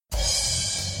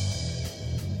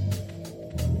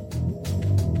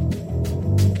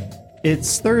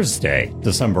It's Thursday,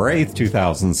 December 8th,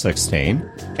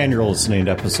 2016, and you're listening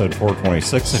to episode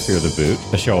 426 of Fear the Boot,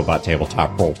 a show about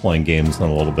tabletop role-playing games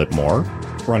and a little bit more.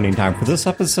 Running time for this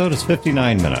episode is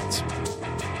 59 minutes.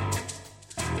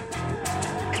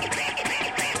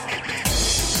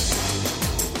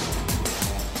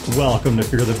 Welcome to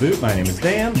Fear the Boot. My name is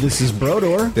Dan. This is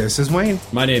Brodor. This is Wayne.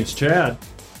 My name's Chad.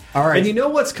 All right. And you know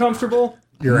what's comfortable?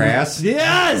 Your ass?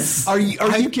 Yes! Are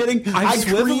you kidding? I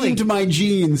creamed my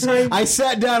jeans. I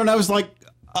sat down and I was like,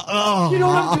 oh. You know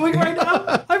what I'm doing right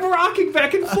now? I'm rocking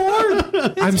back and forth.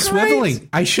 I'm great. swiveling.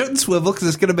 I shouldn't swivel because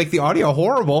it's going to make the audio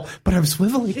horrible, but I'm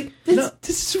swiveling.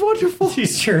 This is wonderful.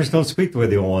 These chairs don't squeak the way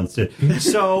the old ones did.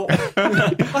 So,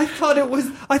 I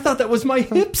thought that was my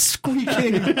hips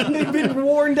squeaking. They've been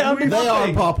worn down. They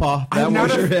are, Papa. That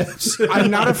was your hips. I'm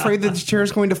not afraid that the chair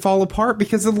is going to fall apart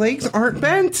because the legs aren't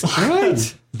bent.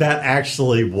 Right. that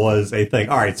actually was a thing.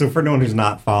 All right, so for anyone who's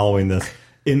not following this,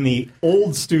 in the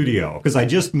old studio, because I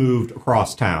just moved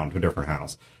across town to a different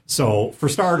house. So, for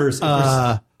starters,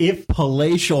 if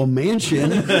palatial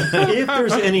mansion. if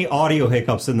there's any audio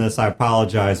hiccups in this, I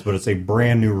apologize, but it's a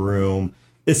brand new room.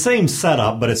 It's same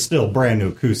setup, but it's still brand new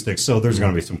acoustics, so there's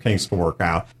going to be some kinks to work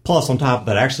out. Plus, on top of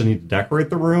that, I actually need to decorate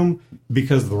the room,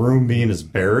 because the room being as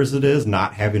bare as it is,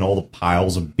 not having all the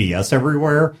piles of BS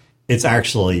everywhere, it's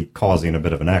actually causing a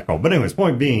bit of an echo. But anyways,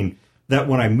 point being that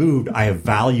when I moved, I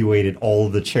evaluated all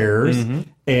of the chairs,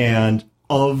 and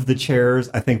of the chairs,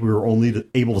 I think we were only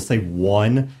able to save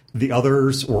one. The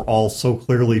others were all so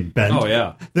clearly bent. Oh,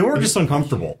 yeah. They weren't just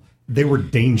uncomfortable. They were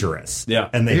dangerous. Yeah.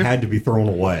 And they had to be thrown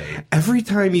away. Every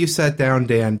time you sat down,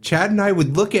 Dan, Chad and I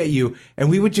would look at you, and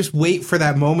we would just wait for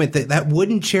that moment that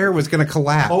wooden chair was going to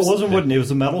collapse. Oh, it wasn't wooden. It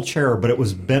was a metal chair, but it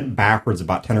was bent backwards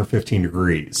about 10 or 15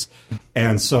 degrees.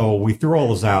 And so we threw all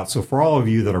those out. So for all of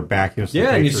you that are backing us,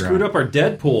 Yeah, and you screwed up our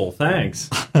Deadpool. Thanks.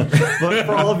 But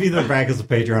for all of you that are backing us a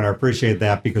Patreon, I appreciate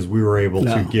that, because we were able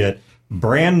to get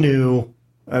brand new.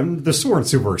 The weren't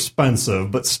super expensive,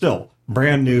 but still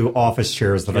brand new office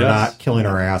chairs that are not killing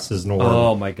our asses nor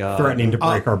threatening to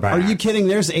break our backs. Are you kidding?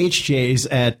 There's HJs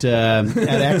at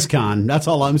XCon. That's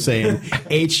all I'm saying.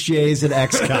 HJs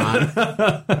at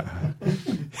XCon.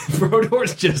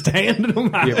 Brodor's just handing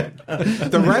them out. Yeah.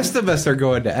 The rest of us are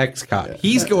going to XCon.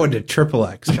 He's going to Triple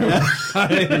X.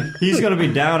 He's going to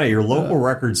be down at your local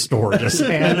record store just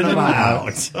handing them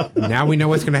out. Now we know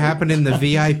what's going to happen in the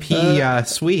VIP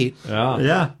suite.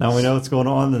 Yeah, now we know what's going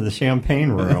on in the champagne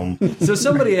room. So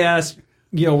somebody asked,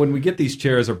 when we get these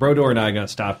chairs, are Brodor and I going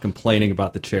to stop complaining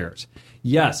about the chairs?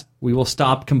 Yes, we will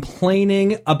stop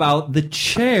complaining about the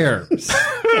chairs.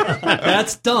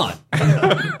 That's done.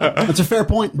 That's a fair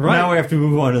point. Right. Now we have to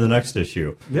move on to the next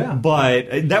issue. Yeah.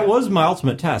 But that was my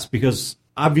ultimate test, because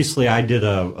obviously I did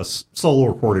a solo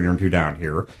recording or two down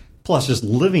here. Plus, just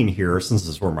living here, since this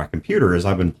is where my computer is,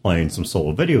 I've been playing some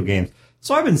solo video games.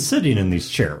 So I've been sitting in these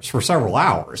chairs for several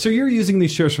hours. So you're using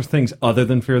these chairs for things other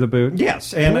than Fear the Boot?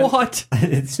 Yes. And what?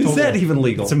 Is that even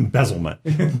legal? It's embezzlement.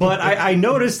 But I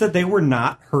noticed that they were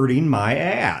not hurting my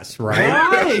ass, right?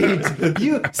 Right.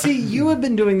 You have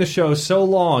been doing the show so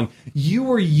long, you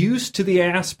were used to the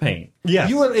ass pain. Yes.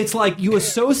 It's like you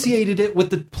associated it with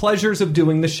the pleasures of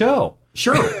doing the show.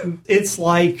 Sure. It's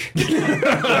like...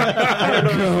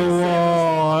 Go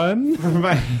on.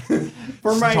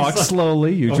 For my Talk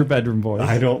slowly. Use your bedroom voice.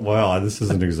 I don't... Well, this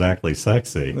isn't exactly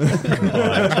sexy.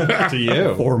 To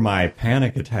you. For my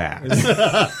panic attacks,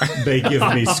 they give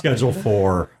me Schedule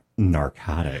 4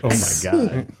 narcotics. Oh, my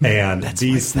God. And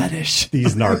these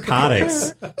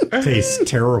narcotics taste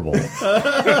terrible.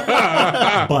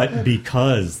 But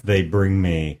because they bring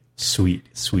me sweet,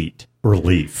 sweet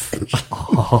relief,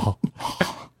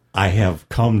 I have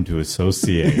come to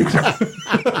associate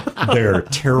their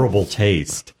terrible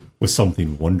taste with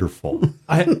something wonderful.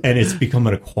 And it's become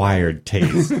an acquired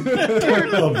taste of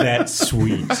that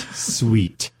sweet,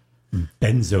 sweet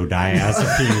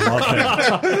benzodiazepine loving.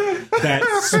 That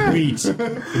sweet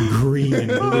green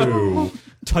and blue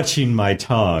touching my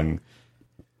tongue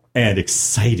and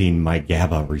exciting my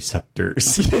GABA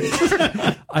receptors.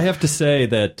 I have to say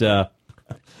that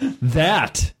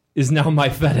that is now my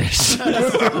fetish.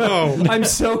 I'm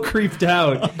so creeped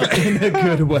out in a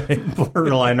good way.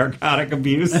 Borderline narcotic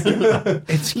abuse.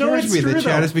 It scares me that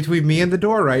Chad is between me and the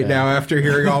door right now after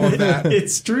hearing all of that.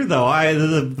 It's true, though.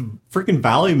 The freaking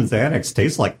Valium and Xanax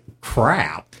taste like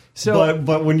crap. So,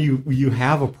 but when you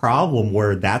have a problem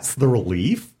where that's the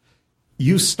relief,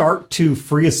 you start to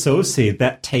free associate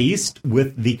that taste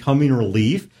with the coming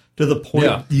relief to the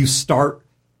point you start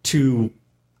to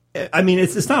I mean,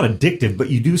 it's not addictive, but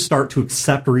you do start to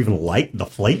accept or even like the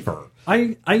flavor.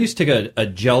 I used to take a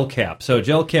gel cap. So a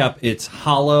gel cap, it's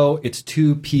hollow. It's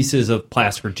 2 pieces of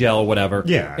plastic or gel or whatever.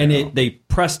 Yeah, And they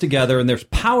press together, and there's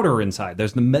powder inside.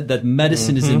 There's that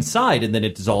medicine is inside, and then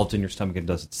it dissolves in your stomach and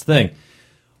does its thing.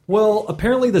 Well,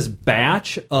 apparently this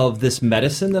batch of this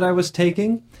medicine that I was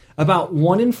taking, about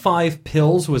 1 in 5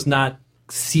 pills was not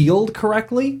sealed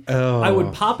correctly. I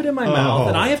would pop it in my mouth,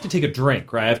 and I have to take a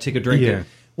drink, right? I have to take a drink. Yeah.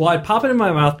 Well, I'd pop it in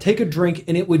my mouth, take a drink,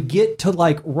 and it would get to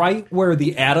like right where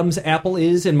the Adam's apple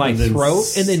is in my throat,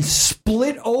 and then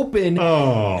split open,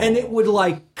 and it would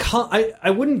like I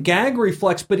wouldn't gag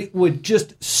reflex, but it would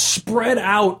just spread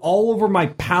out all over my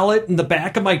palate and the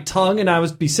back of my tongue, and I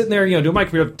would be sitting there, doing my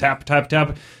computer, tap, tap,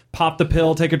 tap, pop the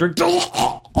pill, take a drink, and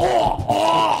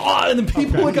then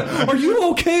people would go, "Are you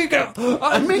okay?"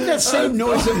 I make that same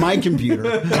noise at my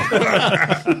computer.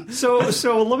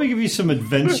 So let me give you some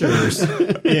adventures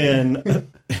in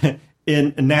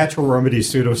natural remedy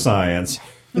pseudoscience.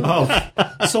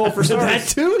 So for That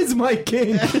starters, too is my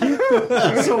king.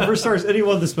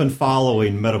 anyone that's been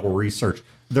following medical research,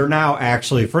 they're now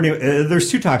actually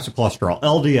there's 2 types of cholesterol: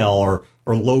 LDL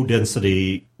or low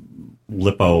density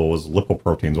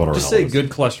lipoproteins, whatever. Just say good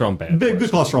cholesterol and bad. Good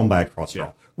cholesterol and bad cholesterol.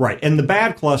 Yeah. Right. And the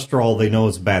bad cholesterol, they know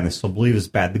is bad, and they still believe is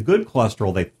bad. The good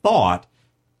cholesterol, they thought,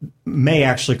 may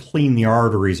actually clean the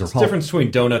arteries or help. Difference between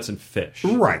donuts and fish.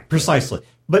 Right, precisely.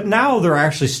 But now they're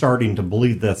actually starting to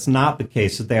believe that's not the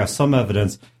case, that they have some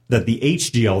evidence that the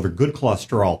HDL, the good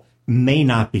cholesterol, may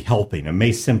not be helping. It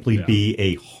may simply be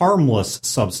a harmless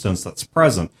substance that's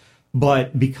present.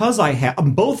 But because I have,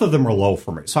 both of them are low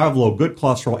for me. So I have low good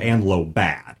cholesterol and low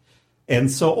bad. And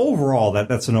so overall,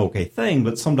 that's an okay thing,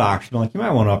 but some doctors are like, you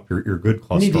might want to up your good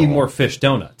cholesterol. You need to eat more fish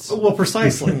donuts. Well,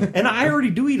 precisely. And I already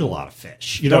do eat a lot of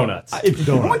fish. Donuts. Donuts.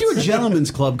 I want to do a gentleman's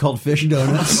club called Fish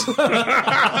Donuts. And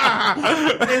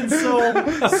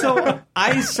so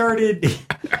I started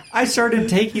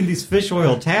taking these fish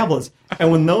oil tablets,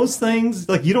 and when those things,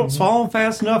 like, you don't swallow them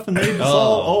fast enough and they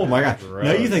dissolve, oh my god. Gross.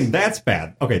 Now you think that's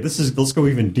bad. Okay, let's go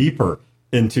even deeper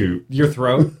into Your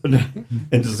throat? into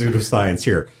pseudoscience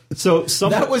here. So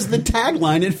That was the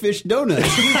tagline at Fish Donuts.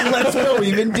 Let's go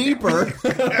even deeper.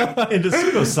 into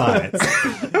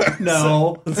pseudoscience.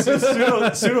 No.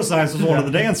 Pseudoscience was one of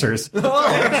the dancers.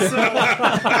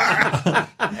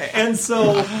 And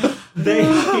so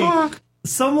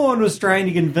someone was trying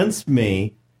to convince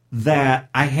me that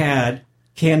I had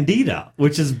Candida,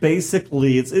 which is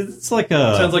basically it's like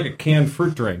a Sounds like a canned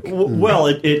fruit drink. well,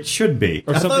 it should be.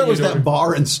 Or I thought it was you that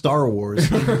bar in Star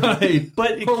Wars. Right.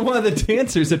 But Or one of the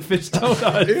dancers at Fish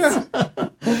Donuts.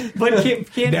 but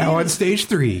Candida, Now on stage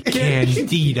 3,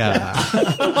 Candida.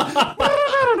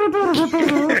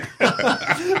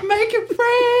 Make it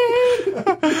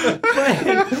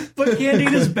rain! but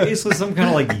Candida is basically some kind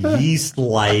of like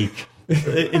yeast-like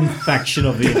infection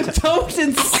of the. Don't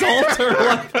insult her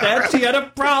like that. She had a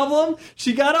problem.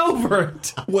 She got over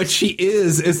it. What she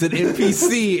is an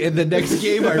NPC in the next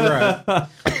game I run.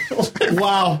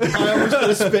 Wow. I almost did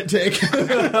a spit take.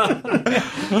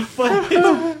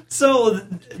 So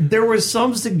there was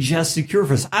some suggested cure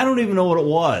for this. I don't even know what it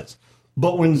was.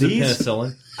 But when these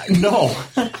Penicillin. no.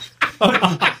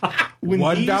 When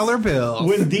 $1 bill.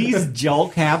 When these gel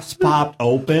caps popped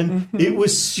open, it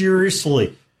was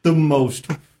seriously the most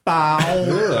foul,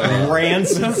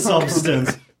 rancid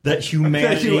substance that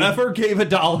humanity That you ever gave $1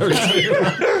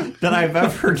 to. that I've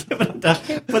ever given,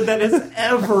 but that has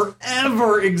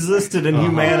ever existed in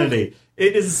humanity.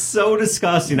 It is so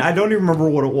disgusting. I don't even remember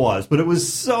what it was, but it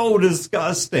was so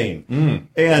disgusting.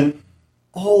 And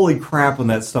holy crap, when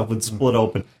that stuff would split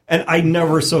open. And I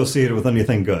never associated it with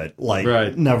anything good. Like,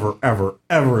 Right. never,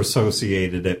 ever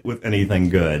associated it with anything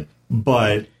good.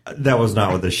 But that was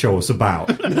not what the show was about.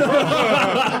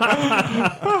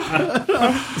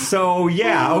 So,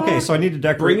 yeah, okay, so I need to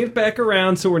decorate. Bring it back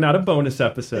around so we're not a bonus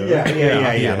episode. Yeah.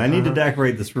 And I need to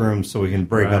decorate this room so we can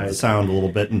break up the Right. sound a little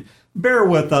bit. And bear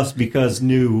with us because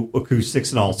new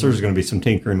acoustics and all. So there's going to be some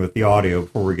tinkering with the audio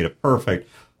before we get it perfect.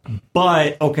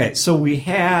 But, okay, so we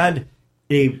had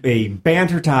a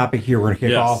banter topic here we're going to kick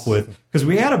Yes. off with. Because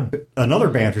we had another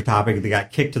banter topic that got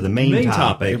kicked to the main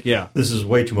topic. Yeah. This is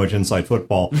way too much inside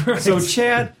football. So,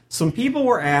 Chad, some people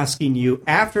were asking you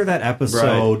after that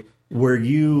episode where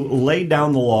you laid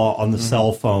down the law on the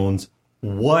cell phones,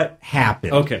 what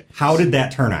happened? Okay. How did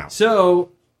that turn out? So,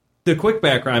 the quick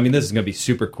background, I mean, this is going to be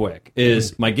super quick,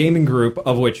 is my gaming group,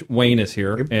 of which Wayne is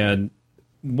here, and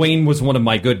Wayne was one of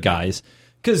my good guys,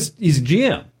 because he's a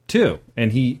GM. too,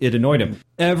 and it annoyed him.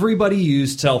 Everybody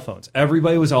used cell phones.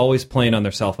 Everybody was always playing on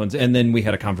their cell phones. And then we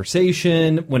had a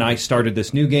conversation. When I started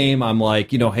this new game, I'm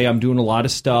like, hey, I'm doing a lot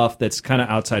of stuff that's kind of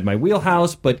outside my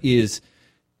wheelhouse, but is,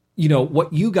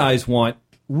 what you guys want.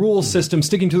 Rule system,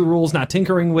 sticking to the rules, not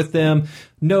tinkering with them,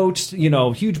 notes,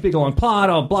 huge, big, long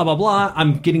plot, blah, blah, blah.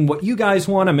 I'm getting what you guys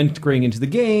want. I'm integrating into the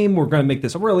game. We're going to make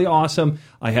this really awesome.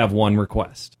 I have one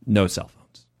request. No cell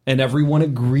phones. And everyone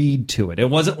agreed to it. It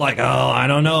wasn't like, I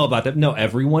don't know about that. No,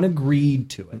 everyone agreed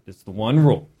to it. It's the one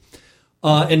rule.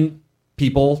 And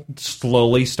people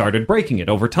slowly started breaking it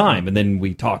over time. And then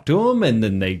we talked to them, and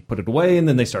then they put it away, and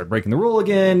then they started breaking the rule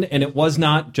again. And it was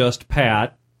not just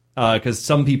Pat. Because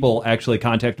some people actually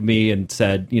contacted me and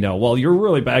said, well, you're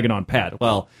really bagging on Pat.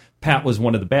 Well, Pat was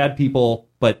one of the bad people,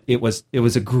 but it was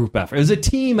a group effort. It was a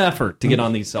team effort to get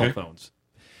on these cell phones.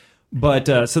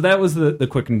 But so that was the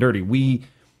quick and dirty.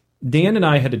 Dan and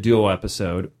I had a duo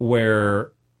episode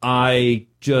where I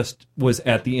just was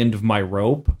at the end of my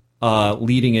rope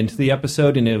leading into the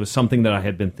episode, and it was something that I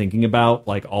had been thinking about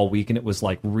like all week, and it was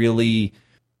like really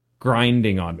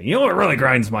grinding on me. It really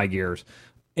grinds my gears.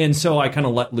 And so I kind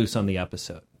of let loose on the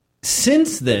episode.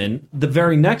 Since then, the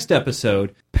very next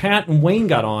episode, Pat and Wayne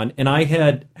got on, and I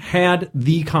had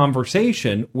the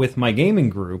conversation with my gaming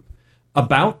group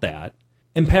about that.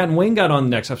 And Pat and Wayne got on the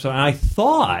next episode, and I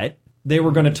thought they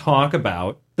were going to talk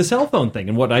about the cell phone thing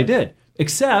and what I did.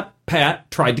 Except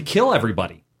Pat tried to kill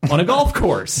everybody on a golf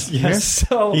course. Yes,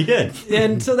 so he did.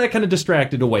 And so that kind of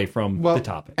distracted away from the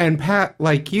topic. And Pat,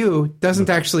 like you, doesn't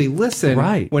actually listen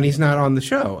when he's not on the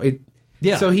show.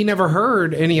 Yeah. So he never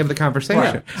heard any of the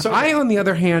conversation. Right. So I, on the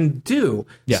other hand, do.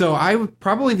 Yeah. So I'm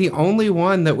probably the only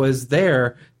one that was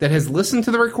there that has listened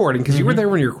to the recording, because you were there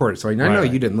when you recorded, so I know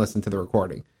you didn't listen to the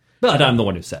recording. But I'm the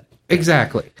one who said it.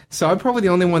 Exactly. So I'm probably the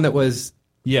only one that was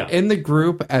in the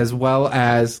group as well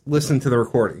as listened to the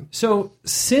recording. So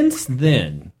since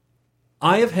then,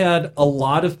 I have had a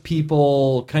lot of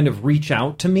people kind of reach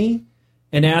out to me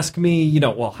and ask me,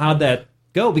 well, how'd that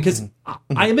go? Because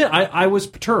I admit I was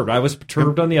perturbed. I was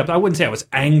perturbed on the episode. I wouldn't say I was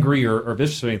angry or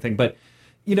vicious or anything, but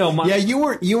you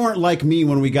weren't like me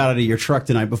when we got out of your truck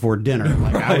the night before dinner.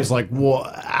 Like I was like, whoa,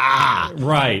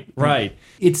 right.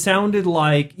 It sounded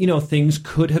like things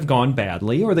could have gone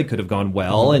badly or they could have gone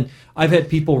well, and I've had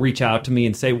people reach out to me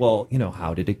and say, well,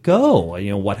 how did it go?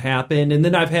 What happened? And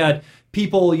then I've had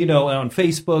people, on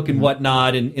Facebook and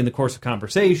whatnot in the course of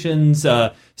conversations.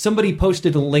 Somebody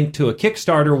posted a link to a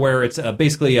Kickstarter where it's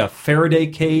basically a Faraday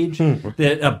cage,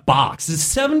 a box.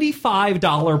 It's a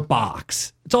 $75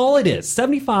 box. It's all it is.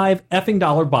 $75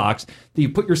 effing box that you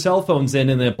put your cell phones in,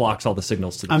 and then it blocks all the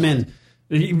signals to the I'm in.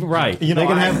 Right. They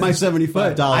can have my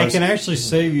 $75. I can actually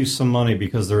save you some money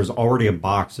because there's already a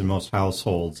box in most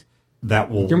households that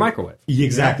will... Your microwave.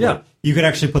 Exactly. Yeah. You could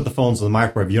actually put the phones in the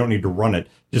microwave. You don't need to run it.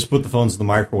 Just put the phones in the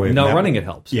microwave. No, running it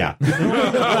helps. Yeah.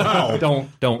 Don't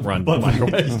run the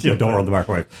microwave. Don't run the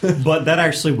microwave. But that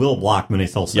actually will block many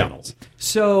cell signals.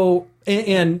 So,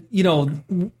 and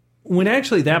when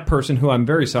actually that person, who I'm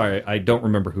very sorry, I don't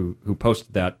remember who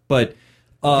posted that, but...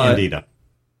 Candida.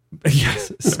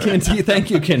 Yes, Candida.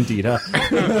 Thank you, Candida.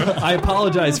 I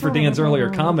apologize for Dan's earlier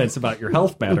comments about your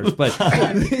health matters,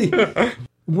 but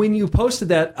when you posted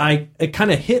that, it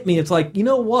kind of hit me. It's like, you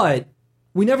know what?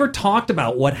 We never talked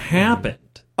about what happened.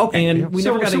 Okay, and we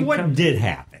never got. So what did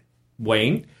happen,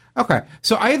 Wayne? Okay,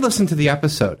 so I had listened to the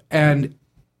episode, and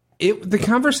the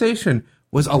conversation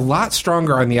was a lot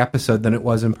stronger on the episode than it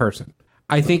was in person.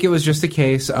 I think it was just a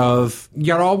case of you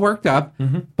got all worked up,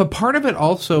 but part of it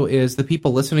also is the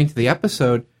people listening to the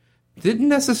episode didn't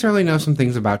necessarily know some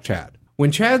things about Chad.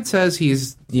 When Chad says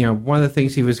he's, one of the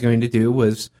things he was going to do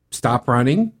was stop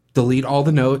running, delete all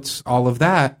the notes, all of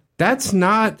that, that's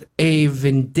not a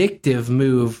vindictive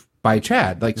move by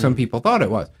Chad, like some people thought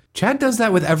it was. Chad does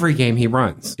that with every game he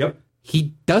runs. Yep.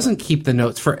 He doesn't keep the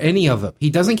notes for any of them. He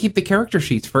doesn't keep the character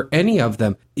sheets for any of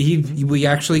them. We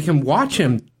actually can watch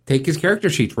him take his character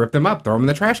sheets, rip them up, throw them in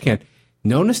the trash can.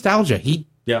 No nostalgia.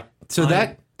 So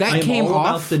that came all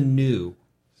off about the new.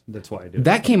 That's why I do.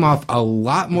 That came off a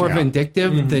lot more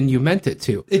vindictive than you meant it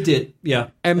to. It did, yeah.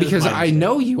 And because I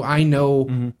know you, I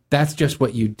know that's just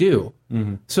what you do.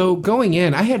 So going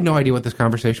in, I had no idea what this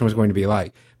conversation was going to be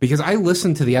like because I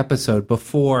listened to the episode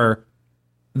before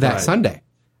that Sunday.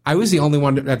 I was the only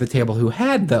one at the table who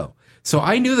had, though. So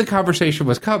I knew the conversation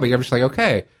was coming. I'm just like,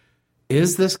 okay,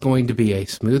 is this going to be a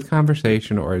smooth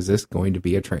conversation or is this going to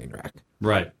be a train wreck?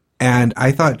 Right. And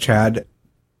I thought Chad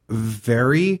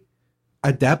very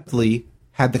adeptly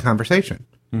had the conversation.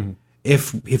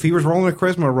 If he was rolling a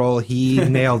charisma roll, he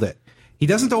nailed it. He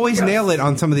doesn't always nail it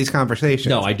on some of these conversations.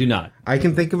 No, I do not. I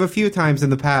can think of a few times in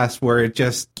the past where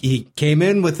he came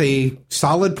in with a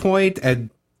solid point and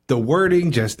the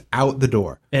wording just out the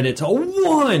door. And it's a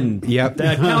 1. Yep.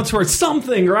 That counts for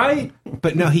something, right?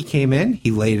 But no, he came in,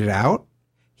 he laid it out.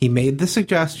 He made the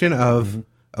suggestion of,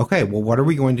 okay, well, what are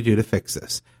we going to do to fix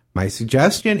this? My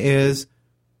suggestion is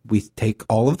we take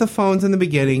all of the phones in the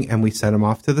beginning and we set them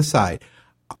off to the side.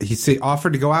 He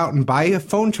offered to go out and buy a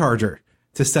phone charger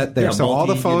to set there, so all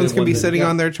the phones can be sitting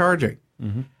on there charging,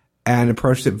 and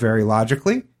approached it very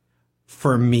logically.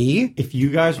 For me, if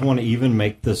you guys want to even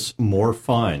make this more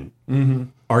fun,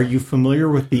 are you familiar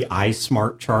with the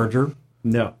iSmart charger?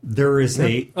 No. There is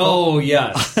Oh,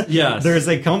 yes. Yes. there's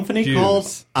a company Jews. called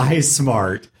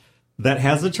iSmart that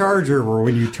has a charger where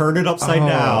when you turn it upside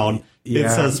down, it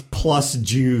says plus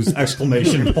Jews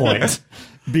exclamation point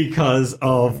because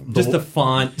of just the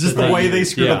font. just the way they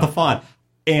screwed up Yeah. the font.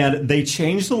 And they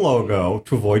changed the logo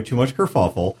to avoid too much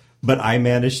kerfuffle, but I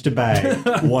managed to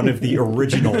bag one of the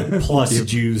original plus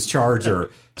Jews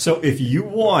charger. So if you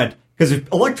want, because if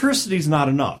electricity is not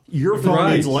enough, your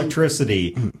phone needs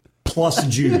electricity plus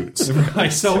Jews.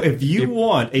 Right. So if you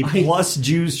want a plus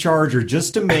Jews charger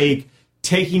just to make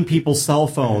taking people's cell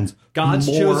phones God's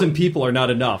more, chosen people are not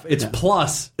enough. It's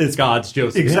plus it's God's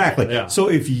chosen exactly. people. Yeah. So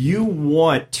if you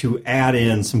want to add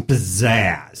in some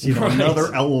pizzazz,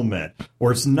 another element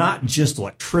where it's not just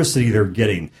electricity they're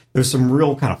getting, there's some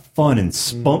real kind of fun and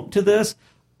spunk to this,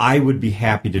 I would be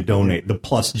happy to donate the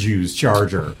Plus Jews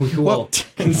charger. We will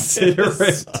consider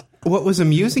it. what was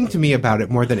amusing to me about it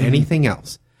more than anything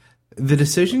else, the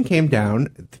decision came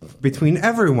down between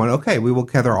everyone. Okay, we will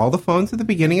gather all the phones at the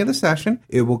beginning of the session.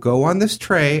 It will go on this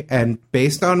tray, and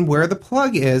based on where the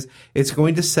plug is, it's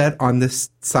going to set on this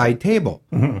side table.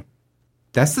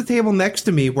 That's the table next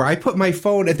to me where I put my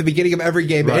phone at the beginning of every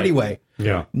game anyway.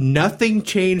 Yeah. Nothing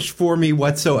changed for me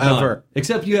whatsoever. None.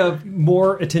 Except you have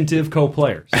more attentive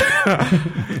co-players.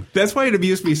 That's why it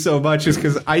amused me so much, is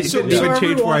because I didn't even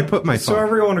change where I put my phone. So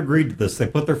everyone agreed to this. They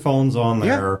put their phones on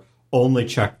there, only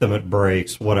checked them at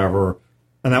breaks, whatever,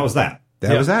 and that was that.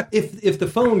 That was that. If the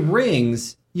phone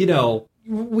rings,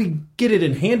 we get it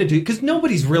in handed to you because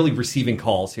nobody's really receiving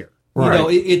calls here. Right.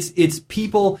 It's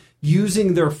people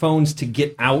using their phones to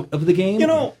get out of the game.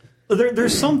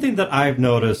 There's something that I've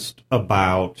noticed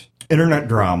about internet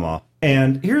drama,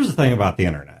 and here's the thing about the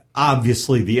internet.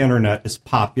 Obviously, the internet is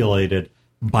populated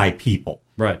by people.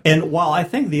 Right. And while I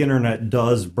think the internet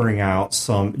does bring out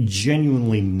some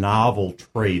genuinely novel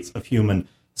traits of human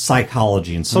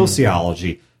psychology and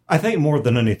sociology, I think more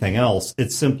than anything else,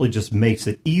 it simply just makes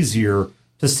it easier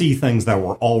to see things that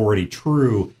were already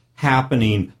true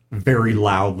happening very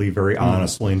loudly, very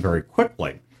honestly, and very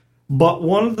quickly. But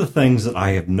one of the things that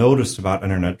I have noticed about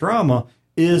internet drama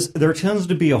is there tends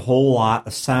to be a whole lot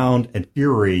of sound and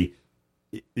fury,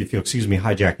 if you'll excuse me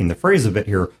hijacking the phrase a bit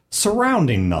here,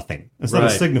 surrounding nothing. Instead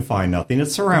of signifying nothing,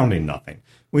 it's surrounding nothing.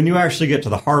 When you actually get to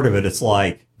the heart of it, it's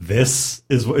like, this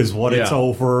is what it's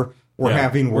over. We're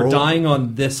dying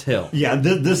on this hill. Yeah,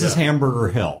 this is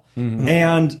Hamburger Hill.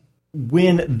 And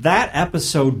when that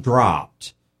episode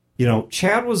dropped,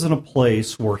 Chad was in a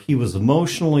place where he was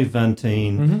emotionally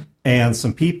venting, and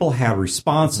some people had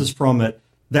responses from it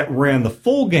that ran the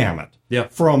full gamut. Yeah.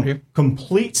 From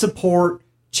complete support,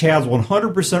 Chad's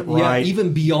 100% right. Yeah,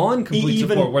 even beyond complete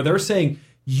support, where they're saying,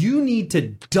 you need to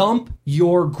dump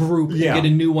your group and get a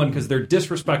new one because they're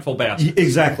disrespectful bastards.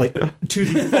 Exactly. To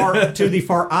the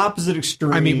far opposite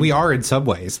extreme. I mean, we are in some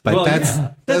ways, but that's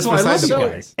why I love beside the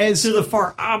it. point. As to the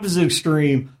far opposite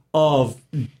extreme of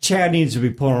Chad needs to be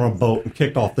put on a boat and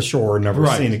kicked off the shore and never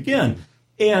seen again.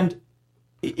 And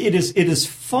it is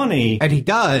funny. And he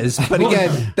does, but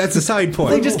again, that's a side point.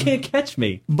 They just can't catch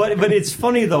me. But it's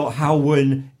funny, though, how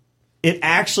when it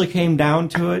actually came down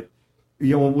to it,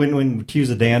 when to use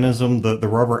a Danism, the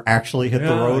rubber actually hit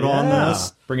the road on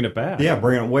this. Bringing it back. Yeah,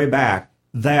 bringing it way back.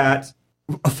 That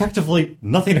effectively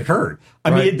nothing occurred.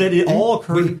 I mean, that it all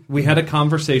occurred. We had a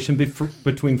conversation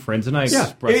between friends and I.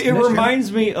 Yeah, it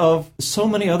reminds me of so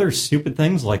many other stupid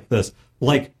things like this,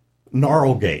 like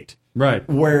Gnarlgate. Right.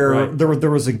 Where there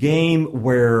was a game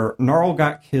where Gnarl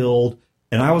got killed,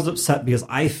 and I was upset because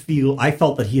I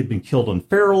felt that he had been killed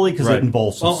unfairly because it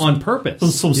involved some, on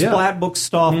purpose. some splat book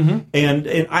stuff, and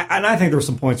I think there were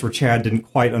some points where Chad didn't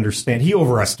quite understand. He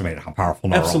overestimated how powerful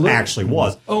Gnarl actually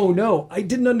was. Oh no, I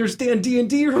didn't understand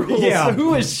D&D rules. Yeah.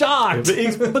 Who is shocked?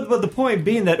 But the point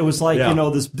being that it was like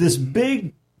this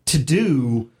big to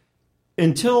do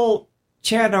until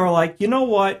Chad and I were like, you know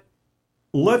what?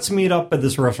 Let's meet up at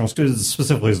this restaurant,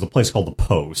 specifically it's the place called The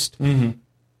Post.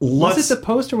 Was it the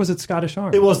Post or was it Scottish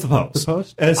Arms? It was the Post. The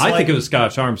Post? It's I like- think it was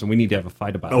Scottish Arms, and we need to have a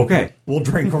fight about it. Okay, we'll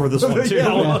drink over this one too.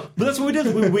 Yeah. But that's what we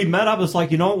did. We met up. It's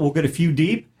like, we'll get a few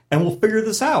deep and we'll figure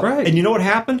this out. Right. And you know what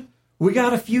happened? We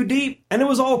got a few deep and it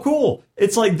was all cool.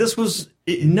 It's like this was.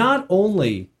 Not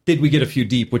only did we get a few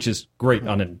deep, which is great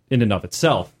in and of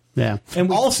itself. Yeah. And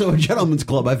we- also a gentleman's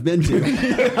club I've been to.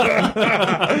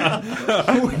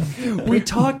 We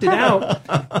talked it out,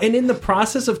 and in the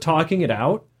process of talking it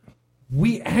out,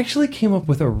 we actually came up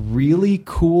with a really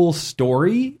cool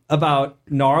story about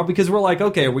Gnarl, because we're like,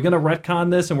 okay, are we going to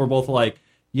retcon this? And we're both like,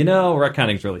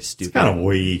 retconning's really stupid. Kind of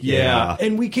weak. Yeah.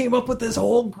 And we came up with this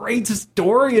whole great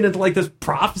story, and it's like this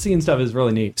prophecy and stuff is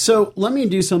really neat. So let me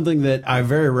do something that I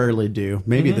very rarely do.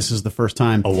 Maybe this is the first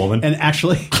time. A woman? And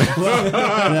actually,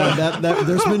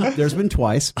 there's been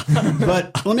twice.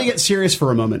 But let me get serious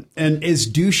for a moment. And as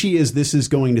douchey as this is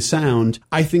going to sound,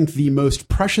 I think the most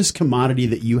precious commodity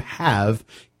that you have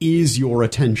is your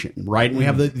attention, right? And we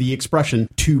have the expression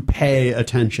to pay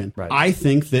attention. Right. I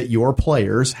think that your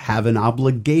players have an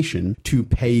obligation to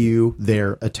pay you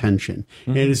their attention.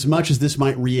 And as much as this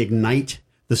might reignite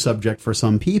the subject for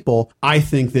some people, I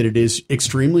think that it is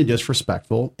extremely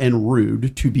disrespectful and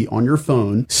rude to be on your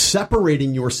phone,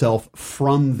 separating yourself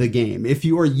from the game. If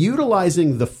you are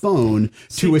utilizing the phone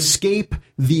to escape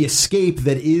the escape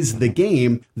that is the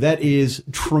game, that is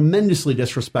tremendously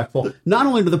disrespectful, not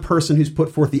only to the person who's put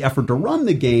forth the effort to run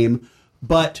the game,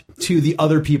 but to the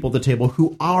other people at the table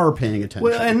who are paying attention.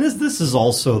 Well, and this is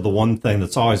also the one thing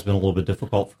that's always been a little bit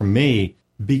difficult for me,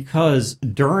 because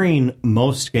during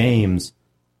most games,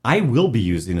 I will be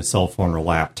using a cell phone or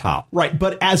laptop. Right,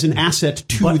 but as an asset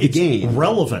to But the it's game.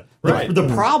 relevant. Right. The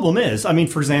problem is,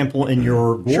 for example, in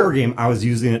your Gore game, I was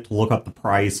using it to look up the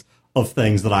price of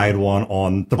things that I had won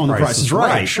on The Price is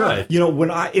Right. Sure.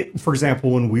 For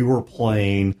example, when we were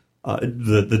playing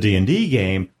the D&D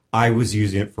game, I was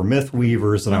using it for Myth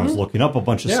Weavers, and I was looking up a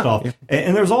bunch of stuff. Yeah.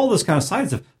 And there's all this kind of side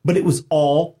stuff, but it was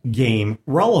all game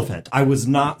relevant. I was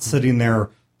not sitting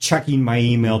there checking my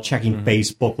email, checking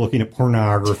Facebook, looking at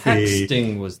pornography.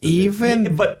 Texting was the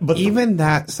Even even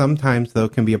that sometimes though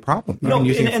can be a problem.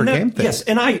 Using it for game things. Yes,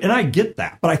 and I get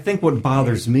that, but I think what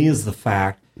bothers me is the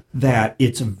fact that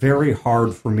it's very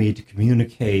hard for me to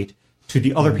communicate to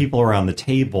the other people around the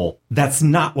table. That's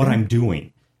not what I'm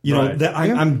doing.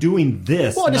 I'm doing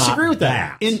this. Well, I disagree not with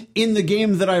that. In the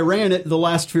game that I ran at the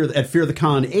last Fear the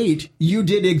Con 8, you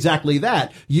did exactly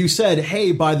that. You said,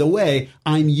 "Hey, by the way,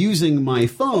 I'm using my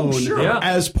phone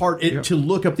as to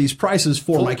look up these prices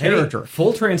for my character."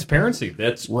 Full transparency.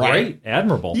 That's great.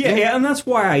 Admirable. Yeah, and that's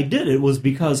why I did it, was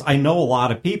because I know a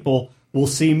lot of people will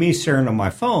see me staring at my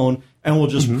phone and will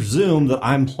just presume that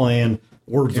I'm playing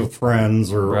Words with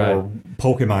Friends or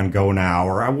Pokemon Go now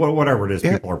or whatever it is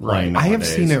people are playing nowadays. I have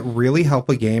seen it really help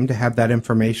a game to have that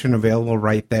information available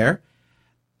right there.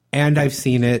 And I've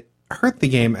seen it hurt the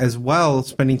game as well,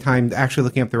 spending time actually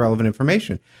looking up the relevant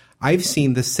information. I've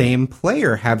seen the same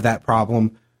player have that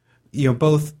problem,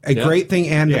 both a great thing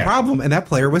and the problem, and that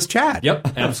player was Chad.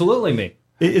 Yep, absolutely me.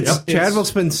 Chad will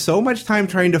spend so much time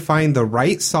trying to find the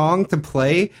right song to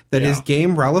play that is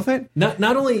game relevant. Not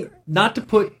only not to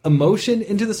put emotion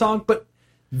into the song, but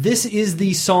this is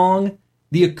the song,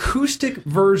 the acoustic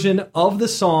version of the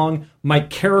song my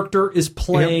character is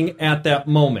playing at that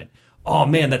moment. Oh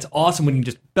man, that's awesome when you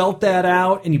just belt that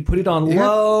out and you put it on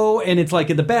low and it's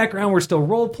like in the background we're still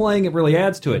role playing. It really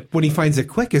adds to it. When he finds it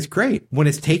quick, it's great. When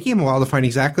it's taking him a while to find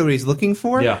exactly what he's looking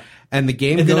for, and the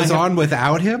game goes on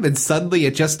without him, and suddenly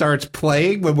it just starts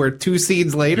playing when we're 2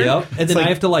 scenes later. Yep. And then I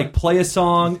have to play a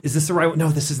song. Is this the right one? No,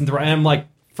 this isn't the right. I'm like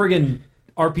friggin'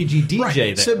 RPG DJ.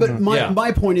 Right. So, but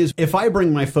my point is, if I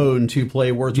bring my phone to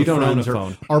play Words with Friends, you don't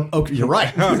own a phone. Okay, you're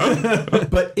right.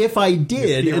 But if I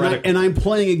did, and I'm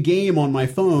playing a game on my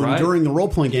phone during the role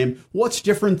playing game, what's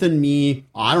different than me?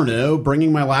 I don't know,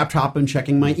 bringing my laptop and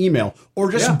checking my email,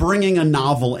 or just bringing a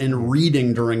novel and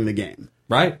reading during the game.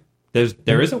 Right.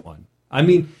 There isn't one.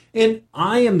 And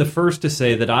I am the first to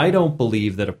say that I don't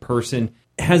believe that a person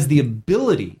has the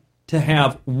ability to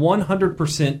have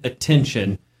 100%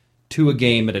 attention to a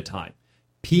game at a time.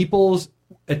 People's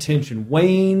attention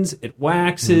wanes, it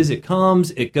waxes, it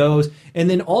comes, it goes. And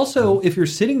then also, if you're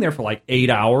sitting there for 8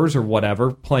 hours or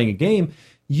whatever playing a game,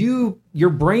 your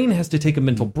brain has to take a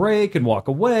mental break and walk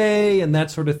away and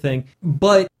that sort of thing.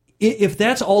 But if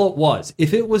that's all it was,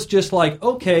 if it was just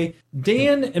okay,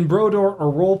 Dan and Brodor are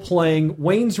role-playing,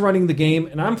 Wayne's running the game,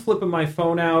 and I'm flipping my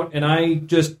phone out, and I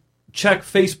just check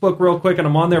Facebook real quick, and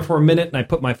I'm on there for a minute, and I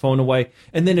put my phone away,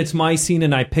 and then it's my scene,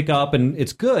 and I pick up, and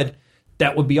it's good,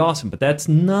 that would be awesome. But that's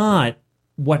not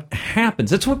what happens.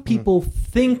 That's what people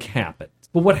think happens.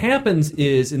 But what happens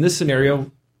is, in this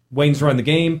scenario, Wayne's run the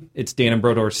game. It's Dan and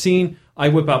Brodor's scene. I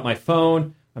whip out my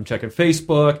phone. I'm checking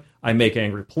Facebook. I make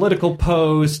angry political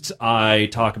posts. I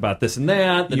talk about this and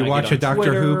that. Then You I watch get on a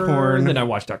Doctor Who Twitter, porn. Then I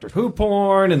watch Doctor Who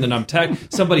porn. And then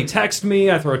somebody texts me.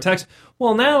 I throw a text.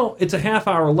 Well, now it's a half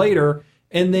hour later.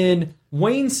 And then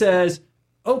Wayne says,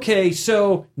 okay,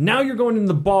 so now you're going in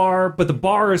the bar, but the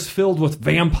bar is filled with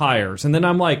vampires. And then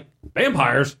I'm like,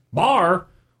 vampires? Bar?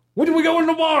 When did we go in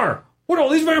the bar? What are all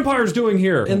these vampires doing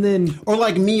here? And then... Or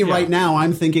like me right now,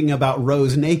 I'm thinking about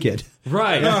Rose naked.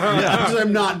 Right. Because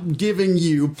I'm not giving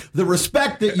you the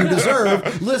respect that you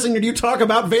deserve listening to you talk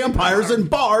about vampires and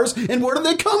bars and where do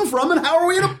they come from and how are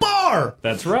we in a bar?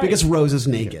 That's right. Because Rose is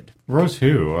naked. Rose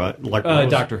who? Like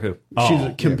Rose? Doctor Who. She's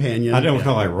a companion. I don't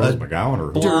feel like Rose McGowan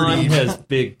or who. Blonde has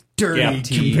big Dirty gap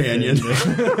teeth. companion.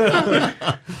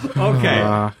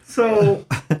 Okay. So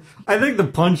I think the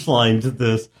punchline to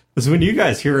this is when you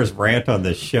guys hear us rant on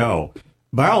this show,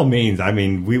 by all means, I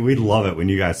mean, we love it when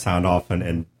you guys sound off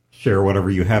and share whatever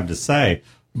you have to say.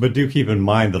 But do keep in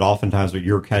mind that oftentimes what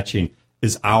you're catching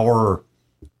is our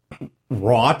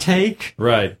raw take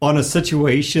Right. on a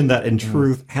situation that in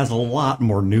truth has a lot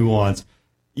more nuance.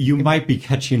 You might be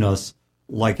catching us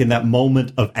like in that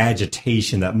moment of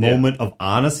agitation, that moment of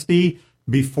honesty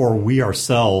before we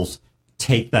ourselves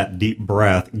take that deep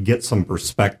breath, get some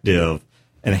perspective,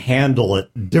 and handle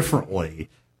it differently.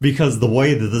 Because the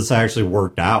way that this actually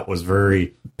worked out was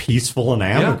very peaceful and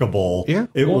amicable. Yeah.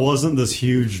 It wasn't this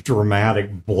huge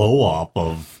dramatic blow up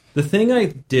of... The thing I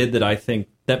did that I think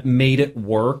that made it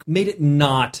work, made it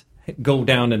not go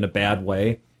down in a bad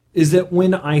way, is that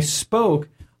when I spoke,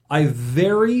 I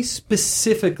very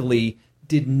specifically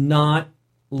did not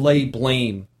lay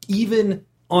blame, even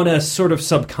on a sort of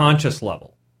subconscious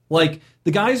level. Like,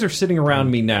 the guys are sitting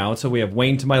around me now, so we have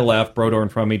Wayne to my left, Brodor in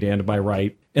front of me, Dan to my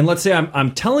right. And let's say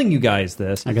I'm telling you guys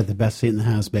this. I got the best seat in the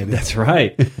house, baby. That's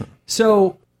right.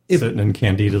 So sitting in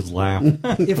Candida's lap.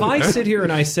 if I sit here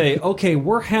and I say, okay,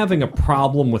 we're having a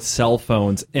problem with cell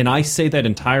phones, and I say that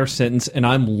entire sentence, and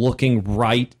I'm looking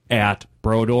right at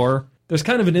Brodor, there's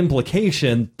kind of an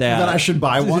implication That I should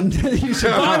buy one. you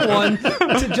should buy one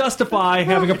to justify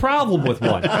having a problem with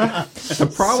one.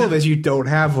 The problem is you don't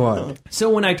have one. So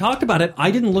when I talked about it,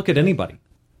 I didn't look at anybody.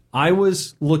 I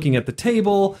was looking at the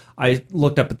table. I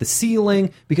looked up at the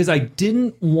ceiling because I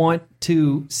didn't want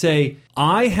to say,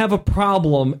 I have a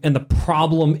problem and the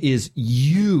problem is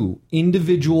you,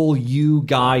 individual you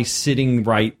guy sitting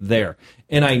right there.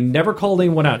 And I never called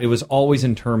anyone out. It was always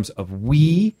in terms of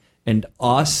we and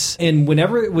us. And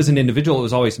whenever it was an individual, it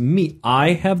was always me.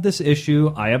 I have this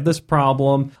issue. I have this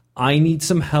problem. I need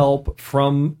some help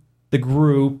from the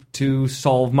group to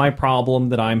solve my problem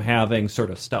that I'm having,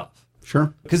 sort of stuff.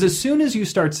 Sure. Because as soon as you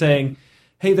start saying,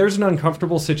 hey, there's an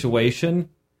uncomfortable situation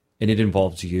and it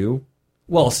involves you,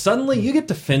 well, suddenly you get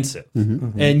defensive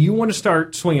and you want to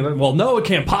start swinging. Well, no, it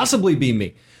can't possibly be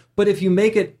me. But if you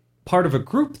make it part of a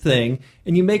group thing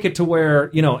and you make it to where,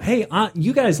 you know, hey,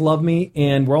 you guys love me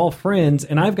and we're all friends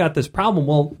and I've got this problem.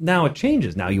 Well, now it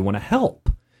changes. Now you want to help.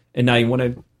 And now you want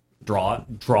to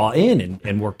draw in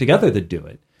and work together to do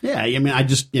it. Yeah, I mean, I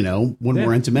just, you know, when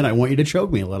we're intimate, I want you to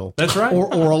choke me a little. That's right.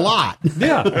 Or a lot.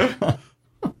 Yeah.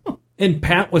 And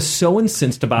Pat was so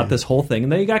incensed about this whole thing,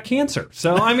 and then he got cancer.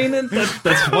 So, I mean,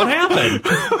 that's what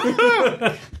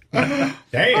happened.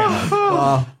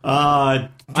 Damn. I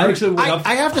actually went up.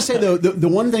 I have to say though, the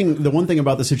one thing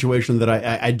about the situation that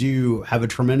I do have a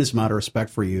tremendous amount of respect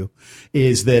for you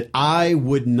is that I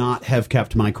would not have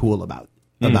kept my cool about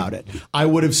it. I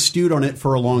would have stewed on it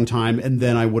for a long time, and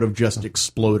then I would have just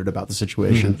exploded about the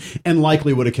situation, and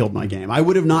likely would have killed my game. I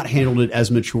would have not handled it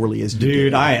as maturely as you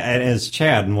Dude, did. as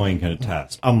Chad and Wayne can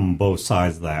attest, I'm on both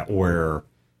sides of that, where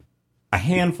a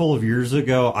handful of years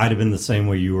ago, I'd have been the same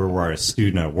way you were, where I was a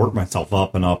student, I worked myself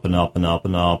up and up and up and up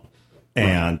and up,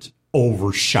 and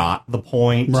overshot the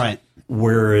point. Right.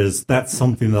 Whereas that's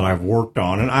something that I've worked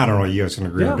on, and I don't know, you guys can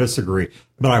agree or disagree,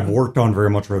 but I've worked on very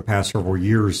much over the past several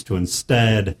years to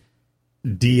instead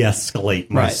de-escalate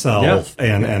myself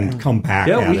and come back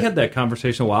at we it. had that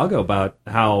conversation a while ago about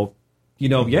how, you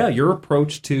know, your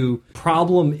approach to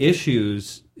problem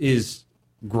issues is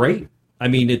great. I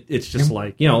mean, it's just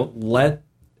like, you know, let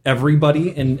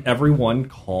everybody and everyone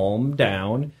calm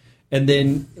down, and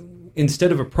then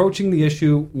instead of approaching the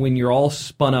issue when you're all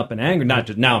spun up and angry, not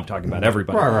just now I'm talking about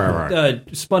everybody,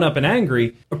 Right. Spun up and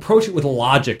angry, approach it with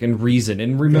logic and reason,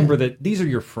 and remember that these are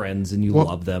your friends and you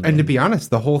love them. And to be honest,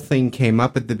 the whole thing came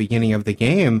up at the beginning of the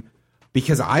game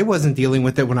because I wasn't dealing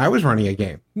with it when I was running a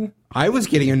game. I was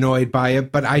getting annoyed by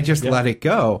it, but I just let it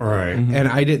go. Right. And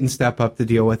I didn't step up to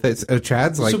deal with it. So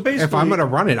Chad's like, So basically, if I'm going to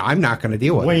run it, I'm not going to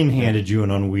deal with Wayne handed you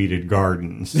an unweeded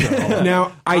garden. So. it.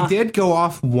 Now, I did go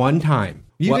off one time.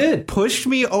 You What did. pushed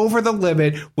me over the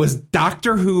limit was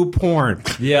Doctor Who porn.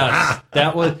 Yes,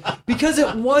 that was because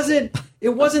it wasn't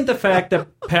the fact that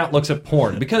Pat looks at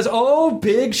porn, because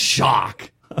big shock,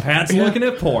 Pat's looking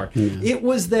at porn. It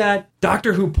was that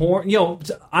Doctor Who porn.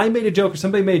 I made a joke, or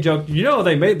somebody made a joke.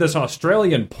 They made this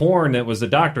Australian porn that was the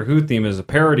Doctor Who theme as a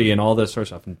parody and all this sort of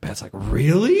stuff. And Pat's like,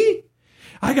 really?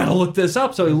 I gotta look this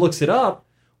up. So he looks it up.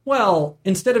 Well,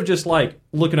 instead of just like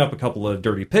looking up a couple of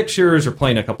dirty pictures or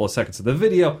playing a couple of seconds of the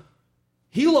video,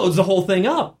 he loads the whole thing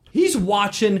up. He's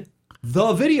watching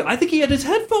the video. I think he had his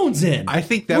headphones in. I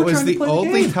think that We're was trying to the play the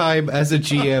only game. time as a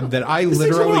GM that I This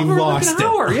thing's literally going on for lost like it. an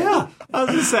hour. Yeah. I was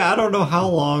gonna say, I don't know how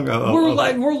long.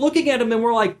 We're looking at him and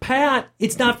we're like, Pat,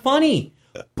 it's not funny.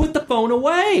 Put the phone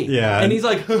away. Yeah. And he's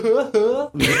like,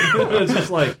 it's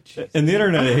just like, in the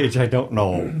internet age, I don't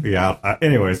know. Yeah.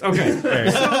 Anyways,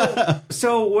 okay.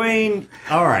 So Wayne,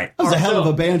 all right. That was a hell of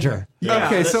so- a banter. Yeah.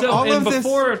 Okay, so all and of this...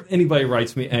 before anybody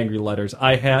writes me angry letters,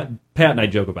 Pat and I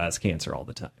joke about his cancer all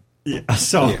the time. Yeah,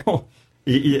 so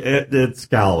it's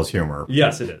gallows humor.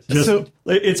 Yes, it is. Just,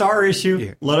 it's our issue.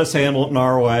 Yeah. Let us handle it in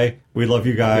our way. We love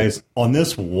you guys. On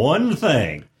this one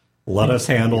thing, let us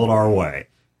handle it our way.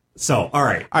 So, all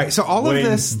right. All right, so all of Wayne,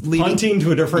 this leading... punting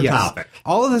to a different Yes. topic.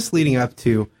 All of this leading up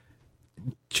to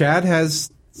Chad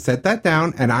has set that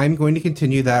down, and I'm going to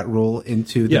continue that rule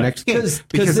into the next game.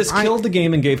 Because this killed the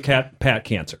game and gave Pat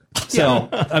cancer. So,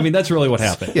 I mean, that's really what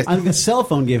happened. Yes. I think the cell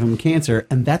phone gave him cancer,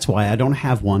 and that's why I don't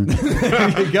have one.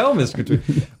 There you go, Mr.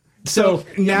 Couture. So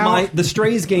now- the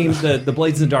Strays game, the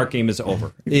Blades in the Dark game is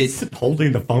over. It's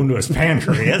holding the phone to his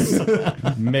pancreas.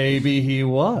 Maybe he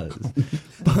was.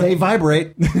 They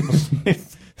vibrate.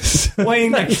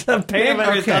 Wayne, That's the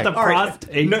pancreas, Okay. not the all right.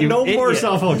 prostate. No, you no more idiot.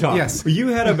 cell phone talk. Yes. You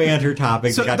had a banter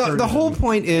topic. So that got turned the whole into-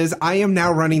 point is I am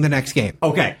now running the next game.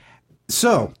 Okay.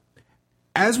 So,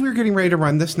 as we're getting ready to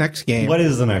run this next game, What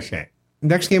is the next game?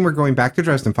 next game we're going back to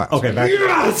Dresden Files. Okay, back.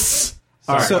 Yes!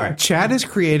 All right, So all right. Chad is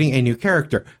creating a new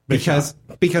character because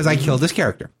I killed his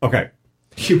character. Okay.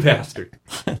 You bastard.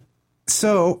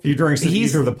 So Few drinks to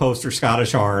he's either the post or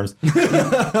Scottish Arms.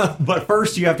 But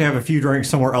first, you have to have a few drinks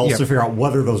somewhere else Yep. to figure out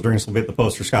whether those drinks will be at the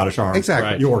post or Scottish Arms.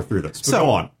 Exactly. You work through this. But so go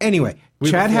on. Anyway, have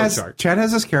Chad a flow has chart.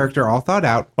 this character all thought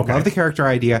out. Okay. Love the character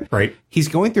idea. Great. He's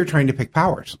going through trying to pick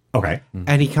powers, Okay.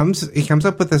 and he comes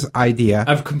up with this idea,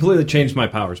 I've completely changed my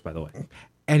powers, by the way.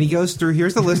 and he goes through.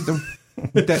 Here's the list of.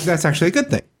 That's actually a good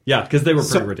thing. Yeah, because they were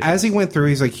pretty So ridiculous. as he went through,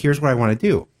 he's like, "Here's what I want to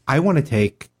do. I want to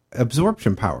take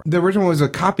absorption power. The original was a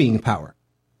copying power.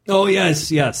 Oh, yes.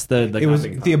 The It was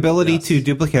copying the power. ability Yes. to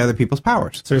duplicate other people's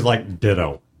powers. So he's like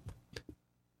Ditto.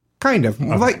 Kind of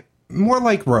more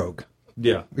like Rogue.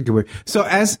 Yeah. So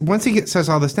once he says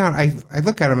all this down, I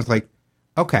look at him and it's like,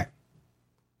 okay,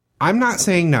 I'm not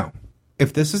saying no.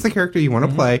 If this is the character you want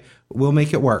to play, we'll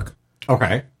make it work.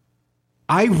 Okay.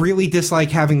 I really dislike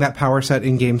having that power set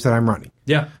in games that I'm running.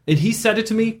 Yeah. And he said it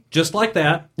to me just like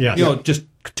that. Yes. Just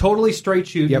totally straight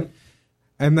shooting. Yep.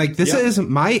 I'm like, this Yep. is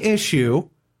my issue,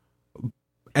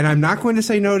 and I'm not going to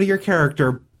say no to your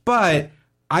character, but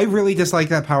I really dislike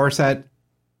that power set.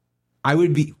 I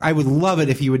would love it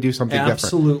if you would do something different.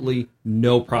 Absolutely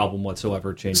no problem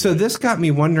whatsoever changing. So this got me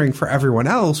wondering for everyone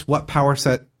else what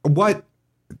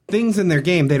things in their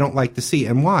game they don't like to see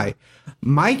and why.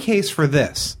 My case for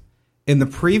this, in the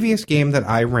previous game that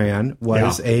I ran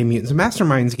was a Mutants and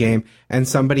Masterminds game, and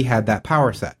somebody had that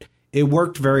power set. It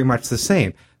worked very much the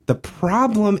same. The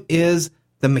problem is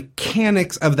the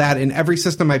mechanics of that in every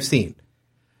system I've seen.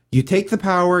 You take the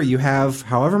power, you have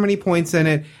however many points in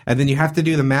it, and then you have to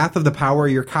do the math of the power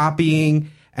you're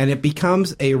copying, and it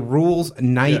becomes a rules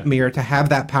nightmare to have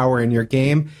that power in your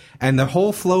game, and the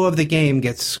whole flow of the game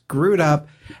gets screwed up,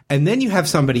 and then you have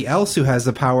somebody else who has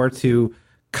the power to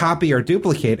copy or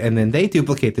duplicate, and then they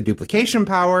duplicate the duplication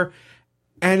power,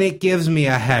 and it gives me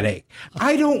a headache.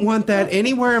 I don't want that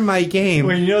anywhere in my game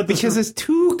Well, you know what this because it's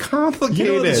too complicated. You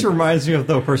know what this reminds me of,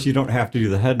 though? Of course, you don't have to do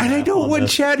the head and I math don't on want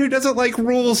this. Chad, who doesn't like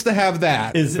rules, to have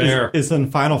that. Is Fair.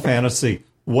 in Final Fantasy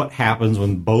what happens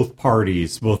when both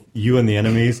parties, both you and the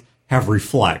enemies, have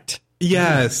reflect.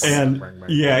 Yes. And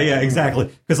yeah,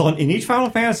 exactly. Because in each Final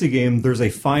Fantasy game, there's a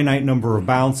finite number of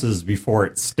bounces before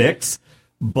it sticks.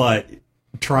 But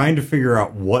trying to figure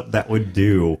out what that would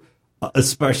do,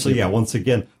 especially, once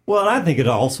again, well, and I think it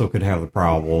also could have the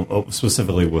problem,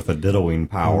 specifically with a dittoing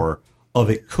power, of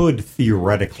it could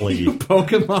theoretically.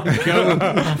 Pokemon Go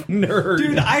nerd.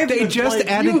 Dude, They just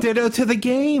added Ditto to the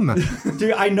game.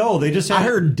 Dude, I know they just. I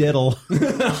heard diddle.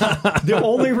 the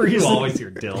only You reason. always hear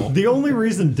Dill. The only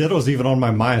reason Ditto's even on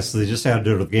my mind is they just added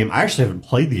Ditto to the game. I actually haven't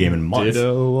played the game in months.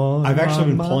 Ditto on I've actually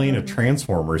been my playing a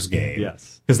Transformers game.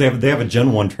 Yes. Because they have a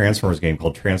Gen 1 Transformers game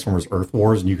called Transformers Earth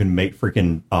Wars, and you can make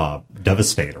freaking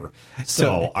Devastator.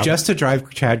 So just to drive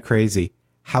Chad crazy,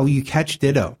 how you catch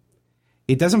Ditto.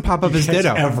 It doesn't pop up as it's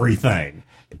Ditto. everything.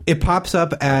 It pops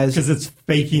up as... Because it's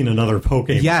faking another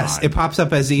Pokemon. Yes, it pops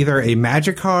up as either a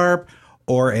Magikarp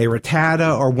or a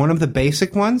Rattata or one of the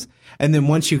basic ones. And then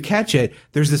once you catch it,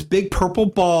 there's this big purple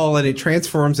ball and it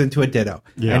transforms into a Ditto.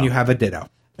 Yeah. And you have a Ditto.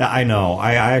 I know.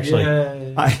 I actually,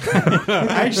 Yay. I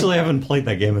actually haven't played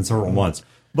that game in several months.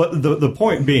 But the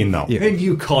point being, though, And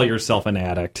you call yourself an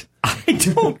addict. I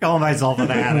don't call myself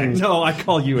an addict. No, I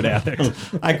call you an addict.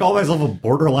 I call myself a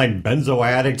borderline benzo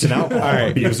addict and alcohol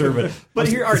abuser. But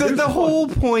here, all right, So here's the whole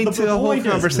point to the whole point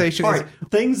is, conversation all is... right,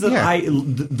 things that Yeah.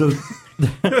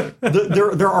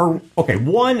 there are okay.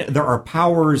 One, there are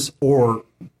powers or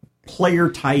player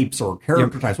types or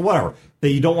character types, whatever, that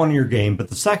you don't want in your game. But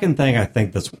the second thing I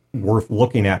think that's worth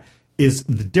looking at is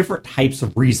the different types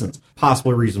of reasons.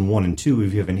 Possibly reason 1 and 2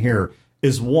 we've given here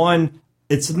is one.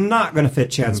 It's not going to fit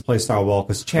Chad's playstyle well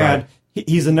because Chad,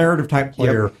 he's a narrative type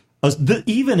player.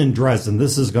 Even in Dresden,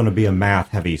 this is going to be a math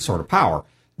heavy sort of power.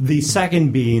 The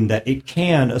second being that it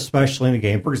can, especially in a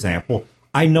game, for example,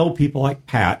 I know people like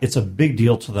Pat, it's a big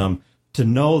deal to them to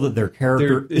know that their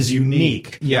character is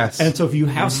unique. Yes. And so if you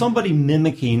have somebody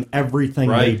mimicking everything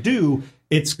they Right. do,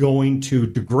 it's going to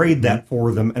degrade that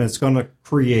for them and it's going to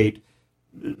create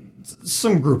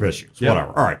some group issues,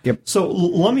 whatever. All right. Yep. So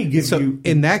let me give So you...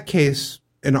 in that case,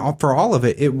 and for all of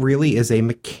it, it really is a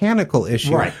mechanical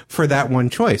issue Right. for that one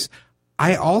choice.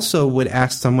 I also would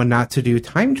ask someone not to do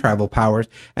time travel powers,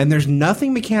 and there's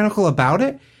nothing mechanical about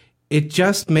it. It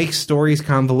just makes stories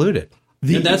convoluted.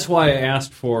 And that's why I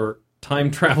asked for time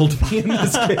travel to be in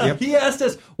this game. He asked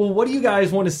us, well, what do you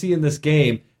guys want to see in this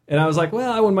game? And I was like,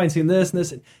 well, I wouldn't mind seeing this and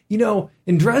this. And, you know,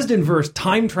 in Dresdenverse,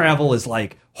 time travel is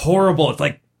like horrible. It's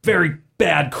like very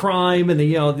bad crime,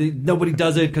 and nobody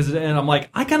does it and I'm like,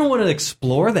 I kind of want to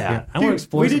explore that. I want to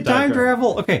explore. we some did time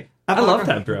travel. Okay, I love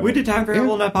time travel. We did time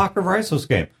travel in Apocrypha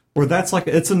game, where that's like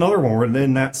it's another one where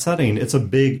in that setting it's a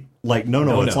big like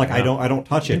it's like I don't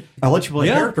touch it. I let you play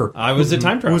a character. I was a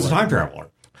time Who was a traveler. time traveler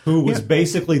who was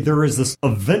basically there is this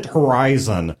event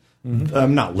horizon.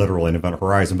 Not literally an event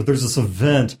horizon, but there's this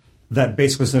event that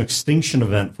basically is an extinction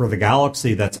event for the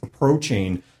galaxy that's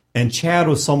approaching. And Chad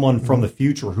was someone from the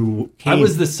future who came. I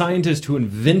was the scientist who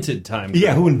invented time travel.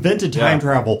 Yeah, who invented time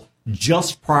travel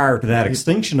just prior to that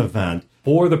extinction event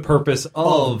for the purpose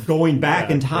of going back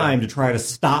in time to try to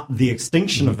stop the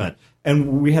extinction event.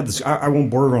 And we had this, I won't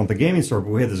bore on with the gaming story,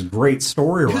 but we had this great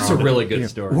story around It's a it, really good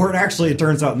story. where it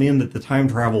turns out in the end that the time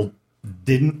travel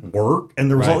didn't work, and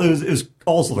there was it was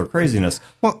also their craziness.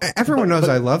 Well, everyone knows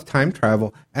I love time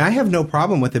travel, and I have no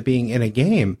problem with it being in a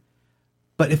game.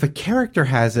 But if a character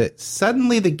has it,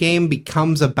 suddenly the game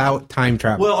becomes about time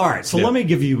travel. Well, all right. So let me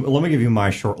give you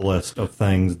my short list of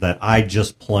things that I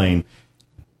just plain.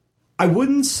 I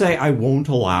wouldn't say I won't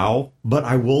allow, but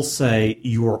I will say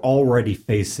you are already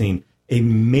facing a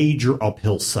major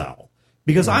uphill sell.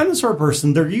 Because I'm the sort of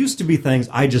person, there used to be things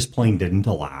I just plain didn't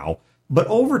allow. But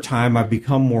over time, I've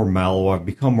become more mellow. I've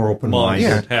become more open-minded.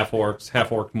 monks, half orcs,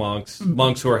 half orc monks,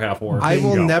 monks who are half orcs. I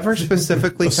will Bingo. never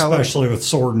specifically tell Especially with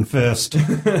Sword and Fist.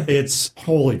 It's,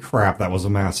 holy crap, that was a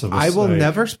massive I mistake. will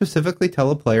never specifically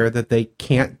tell a player that they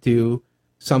can't do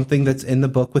something that's in the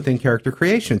book within character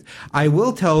creation. I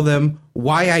will tell them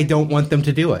why I don't want them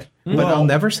to do it, but I'll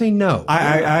never say no.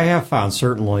 I have found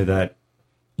certainly that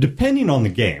depending on the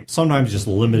game, sometimes just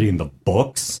limiting the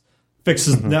books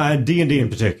fixes D&D in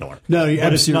particular. No,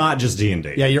 but it's not just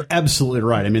D&D. Yeah, you're absolutely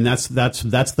right. I mean, that's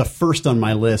the first on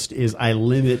my list is I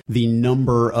limit the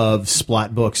number of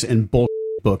splat books and bull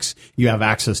books you have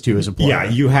access to as a player. Yeah,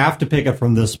 you have to pick it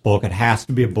from this book. It has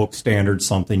to be a book standard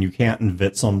something. You can't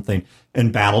invent something.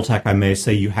 In Battletech, I may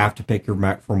say you have to pick your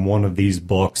mech from one of these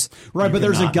books. Right, You but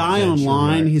there's a cannot guy invent your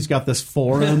online. mech. He's got this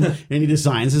forum, and he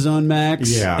designs his own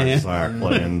mechs. Yeah, and,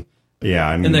 exactly. And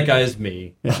yeah, and that guy is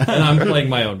me, and I'm playing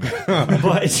my own mech.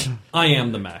 but I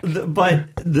am the mech.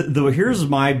 here's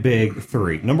my big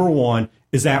three. Number one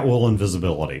is at-will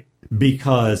invisibility.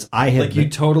 Because I have Like you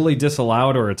totally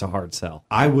disallowed, or it's a hard sell.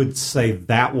 I would say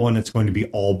that one, it's going to be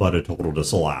all but a total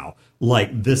disallow.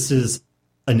 Like, this is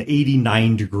an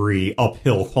 89-degree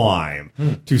uphill climb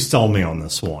to sell me on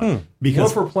this one. What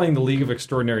Because, if we're playing the League of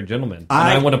Extraordinary Gentlemen, and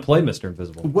I want to play Mr.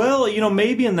 Invisible? well,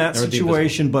 maybe in that Or the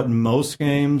situation, but in most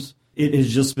games, it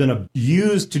has just been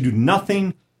used to do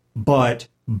nothing but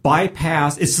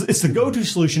bypass. It's the go-to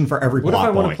solution for every What if plot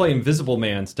I want to point. play Invisible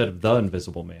Man instead of the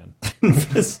Invisible Man?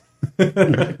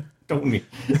 Don't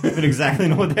even exactly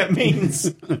know what that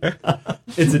means.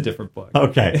 It's a different book.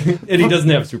 Okay. And he doesn't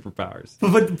have superpowers.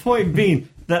 But the point being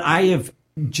that I have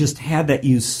just had that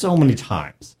used so many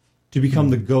times to become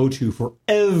the go-to for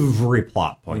every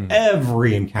plot point,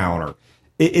 every encounter.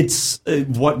 It's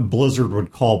what Blizzard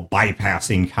would call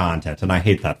bypassing content, and I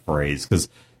hate that phrase because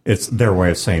it's their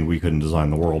way of saying we couldn't design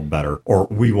the world better, or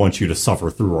we want you to suffer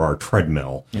through our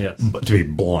treadmill, Yes. but to be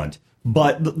blunt.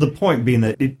 But the point being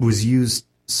that it was used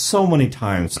so many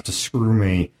times to screw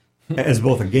me as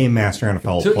both a game master and a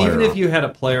fellow So player. even if you had a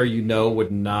player you know would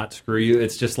not screw you,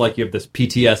 it's just like you have this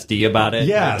PTSD about it.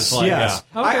 Yes, It's like, yes.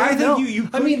 yeah. Okay, I think no. you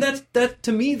I mean, that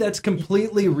to me, that's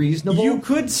completely reasonable. You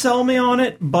could sell me on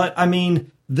it, but I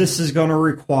mean, this is going to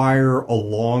require a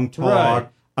long talk. Right.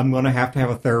 I'm going to have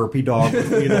a therapy dog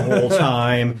with me the whole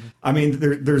time. I mean,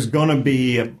 there's going to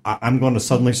be, I'm going to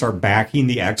suddenly start backing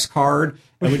the X card.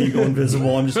 And when you go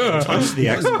invisible, I'm just going to touch the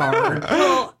X card.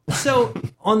 Well, so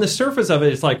on the surface of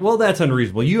it, it's like, well, that's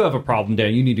unreasonable. You have a problem,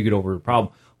 Dan. You need to get over your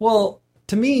problem. Well,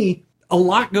 to me, a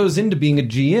lot goes into being a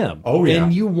GM. Oh, yeah.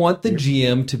 And you want the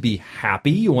GM to be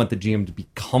happy. You want the GM to be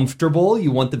comfortable.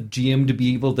 You want the GM to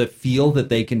be able to feel that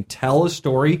they can tell a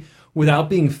story without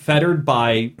being fettered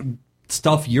by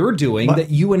stuff you're doing, that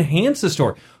you enhance the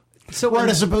story. So Right,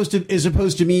 as opposed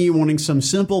to me wanting some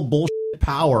simple bullshit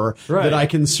power Right. that I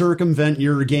can circumvent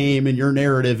your game and your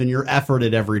narrative and your effort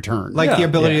at every turn. Like Yeah, the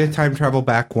ability to time travel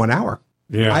back 1 hour.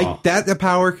 Yeah. The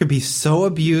power could be so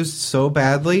abused so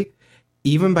badly,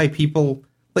 even by people,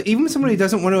 like even somebody who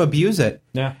doesn't want to abuse it.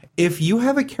 Yeah. If you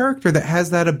have a character that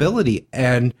has that ability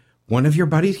and one of your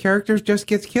buddy's characters just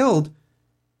gets killed,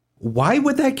 why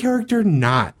would that character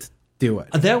not do it?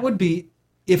 That would be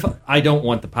if I don't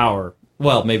want the power.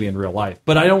 Well, maybe in real life,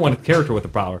 but I don't want a character with the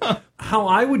power. How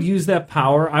I would use that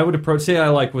power, I would approach. Say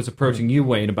I was approaching you,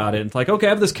 Wayne, about it. It's like, okay, I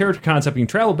have this character concept. You can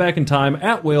travel back in time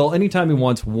at will, anytime he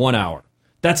wants, 1 hour.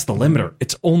 That's the limiter.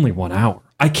 It's only 1 hour.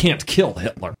 I can't kill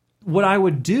Hitler. What I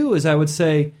would do is I would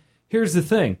say, here's the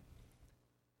thing.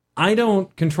 I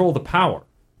don't control the power.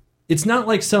 It's not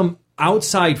like some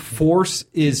outside force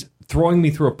is throwing me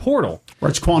through a portal. Or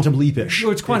it's quantum leapish.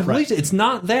 It's quantum Right. leap. It's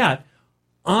not that.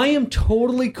 I am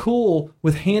totally cool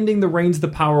with handing the reins of the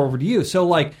power over to you. So,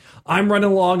 like, I'm running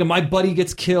along and my buddy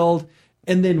gets killed,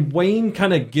 and then Wayne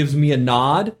kind of gives me a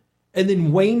nod, and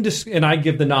then Wayne and I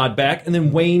give the nod back, and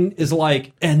then Wayne is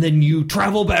like, and then you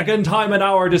travel back in time an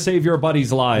hour to save your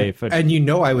buddy's life. And you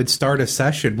know I would start a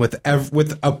session with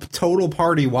a total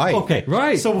party wipe. Okay.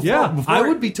 right. So before, yeah, before I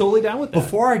would be totally down with that.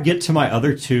 Before I get to my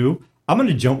other two, I'm going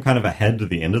to jump kind of ahead to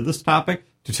the end of this topic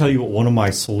to tell you what one of my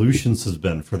solutions has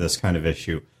been for this kind of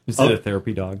issue. Is it a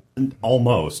therapy dog?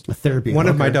 Almost. Therapy. One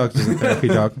of my dogs is a therapy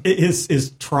dog.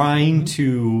 Is trying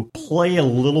to play a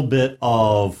little bit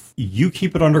of you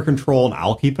keep it under control and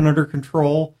I'll keep it under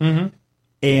control. Mm-hmm.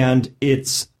 And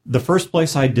it's the first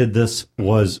place I did this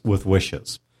was with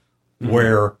wishes,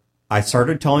 where I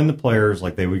started telling the players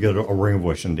like they would get a ring of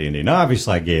wish in D&D. Now,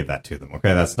 obviously, I gave that to them.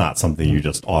 Okay, that's not something you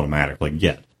just automatically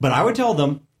get. But I would tell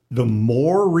them the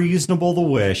more reasonable the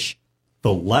wish,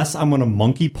 the less I'm going to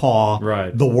monkey paw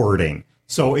Right. the wording.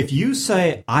 So if you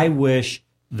say, I wish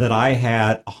that I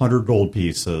had 100 gold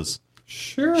pieces,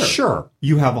 sure,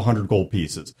 you have 100 gold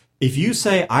pieces. If you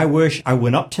say, I wish I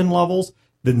went up 10 levels,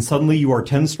 then suddenly you are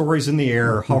 10 stories in the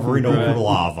air hovering over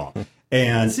lava.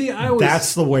 And See,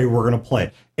 that's the way we're going to play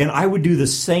it. And I would do the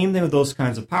same thing with those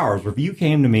kinds of powers. Where if you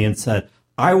came to me and said,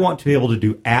 I want to be able to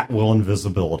do at-will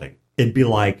invisibility, it'd be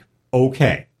like,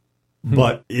 okay.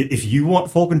 But if you want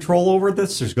full control over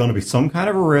this, there's going to be some kind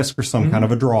of a risk or some kind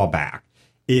of a drawback.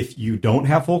 If you don't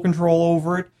have full control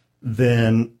over it,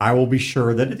 then I will be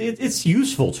sure that it's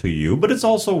useful to you, but it's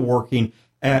also working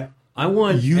at I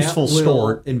want useful at-will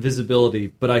store invisibility,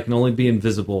 but I can only be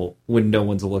invisible when no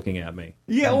one's looking at me.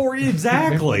 Yeah, or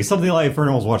exactly. Something like for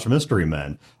anyone who's watching Mystery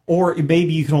Men. Or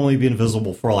maybe you can only be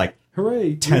invisible for like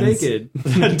Hooray, Ten- you're naked.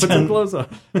 Put some clothes on.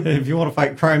 if you want to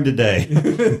fight crime today.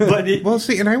 But Well,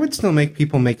 see, and I would still make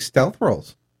people make stealth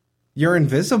rolls. You're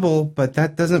invisible, but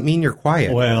that doesn't mean you're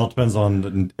quiet. well, it depends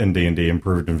on in D&D.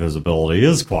 Improved invisibility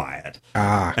is quiet.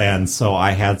 And so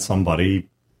I had somebody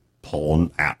pull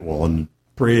an at-will, and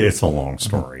it's a long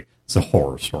story. It's a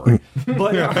horror story.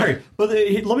 But all right, but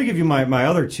let me give you my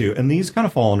other two, and these kind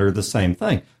of fall under the same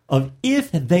thing. Of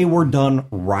if they were done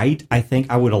right, I think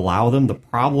I would allow them. The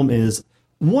problem is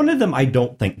one of them I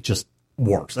don't think just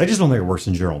works. I just don't think it works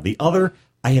in general. The other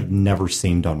I have never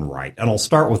seen done right, and I'll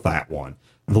start with that one.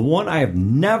 The one I have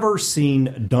never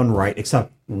seen done right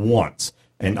except once.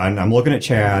 And I'm looking at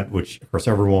Chad, which, of course,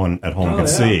 everyone at home can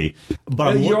see.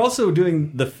 But You're also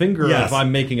doing the finger if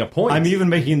I'm making a point. I'm even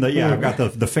making I've got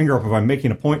the finger up if I'm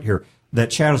making a point here.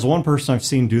 That Chad is the one person I've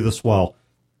seen do this well.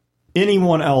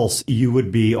 Anyone else you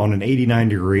would be on an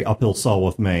 89-degree uphill sell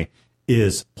with me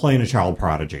is playing a child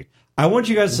prodigy. I want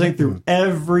you guys to think through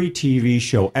every TV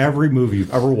show, every movie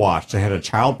you've ever watched that had a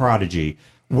child prodigy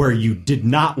where you did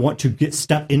not want to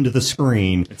step into the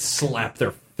screen. Slap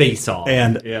their face off.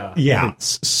 And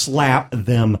slap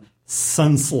them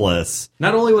senseless.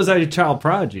 Not only was I a child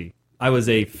prodigy, I was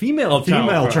a female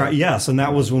child. Yes, and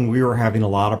that was when we were having a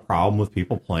lot of problem with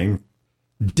people playing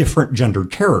different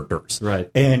gendered characters. Right.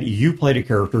 And you played a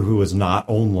character who was not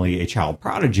only a child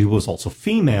prodigy, was also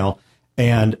female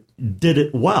and did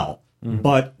it well. Mm-hmm.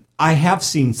 But I have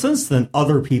seen since then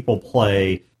other people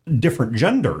play different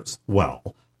genders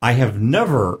well. I have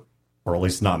never, or at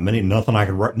least not many,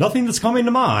 nothing that's coming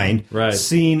to mind,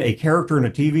 seen a character in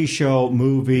a TV show,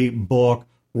 movie, book,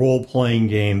 role-playing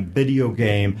game, video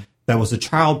game that was a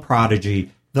child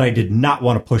prodigy that I did not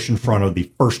want to push in front of the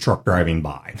first truck driving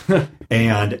by.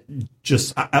 And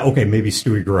just, okay, maybe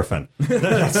Stewie Griffin.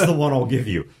 That's the one I'll give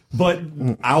you. But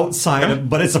outside of,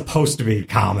 but it's supposed to be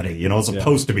comedy, it's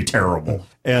supposed to be terrible.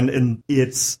 And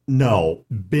it's, no,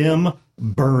 Bim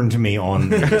burned me on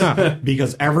these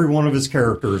because every one of his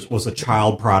characters was a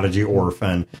child prodigy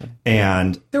orphan,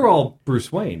 and they were all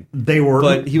Bruce Wayne.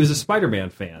 But he was a Spider-Man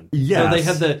fan.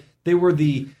 Yes. So they were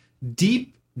the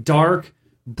deep, dark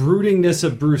broodingness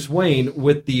of Bruce Wayne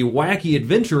with the wacky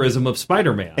adventurism of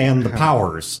Spider-Man. And the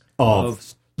powers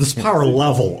of this power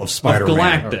level of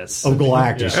Spider-Man. Of Galactus. Of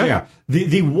Galactus, yeah.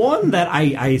 The one that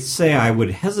I say I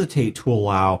would hesitate to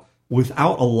allow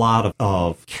without a lot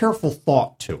of careful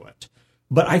thought to it,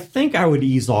 but I think I would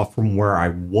ease off from where I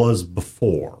was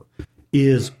before,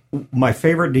 is my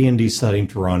favorite D&D setting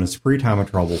to run is Pre-Time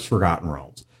of Troubles, Forgotten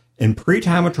Realms. In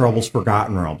Pre-Time of Troubles,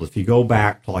 Forgotten Realms, if you go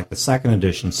back to like the second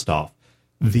edition stuff,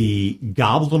 the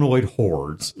goblinoid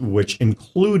hordes, which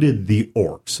included the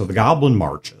orcs, so the goblin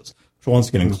marches, which once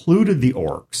again included the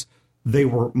orcs, they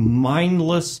were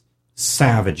mindless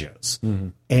savages. Mm-hmm.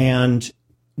 And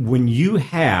when you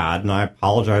had, and I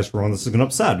apologize for when this is going to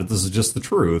upset, but this is just the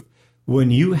truth, when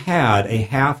you had a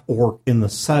half-orc in the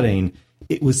setting,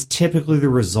 it was typically the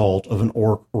result of an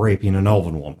orc raping an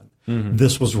elven woman. Mm-hmm.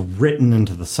 This was written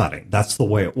into the setting. That's the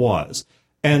way it was.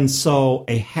 And so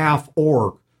a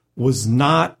half-orc was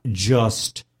not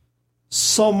just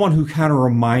someone who kind of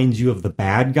reminds you of the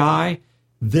bad guy.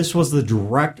 This was the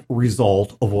direct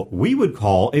result of what we would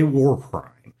call a war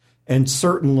crime, and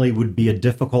certainly would be a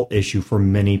difficult issue for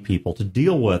many people to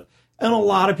deal with. And a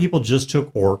lot of people just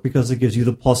took orc because it gives you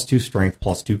the +2 strength,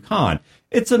 +2 con.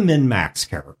 It's a min-max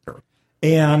character.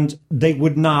 And they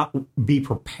would not be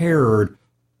prepared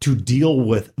to deal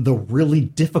with the really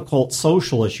difficult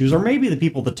social issues, or maybe the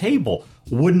people at the table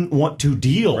wouldn't want to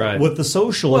deal with the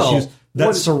social issues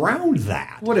that surround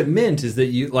that. What it meant is that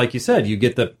you, like you said, you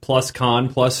get the plus con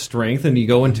plus strength, and you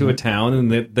go into a town, and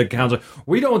the town's like,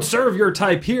 we don't serve your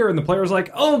type here, and the player's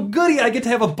like, oh goody, I get to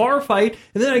have a bar fight,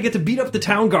 and then I get to beat up the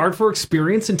town guard for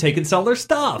experience and take and sell their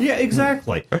stuff. Yeah,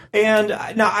 exactly. And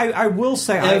now I will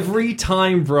say, every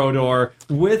time, Brodor,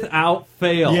 without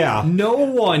fail, no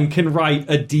one can write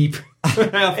a deep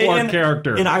half-orc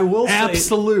character. And I will say,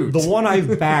 absolute. The one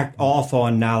I've backed off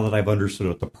on now that I've understood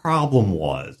what the problem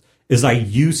was, is I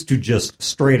used to just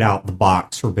straight out the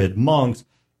box forbid monks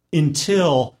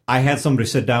until I had somebody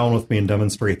sit down with me and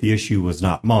demonstrate the issue was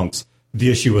not monks.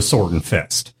 The issue was sword and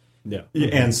fist. Yeah.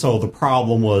 And so the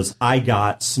problem was I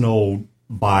got snowed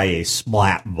by a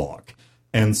splat book.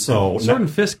 And so Sword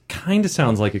and Fist kind of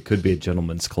sounds like it could be a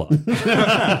gentleman's club.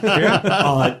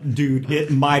 Dude,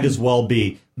 it might as well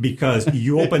be, because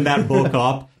you open that book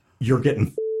up, you're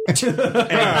getting and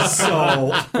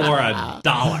so for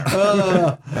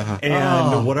 $1.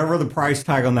 And whatever the price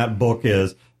tag on that book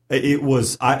is, it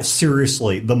was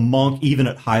seriously, the monk, even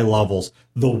at high levels,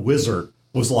 the wizard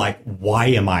was like, why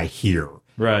am I here?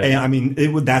 Right. And I mean,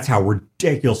 that's how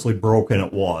ridiculously broken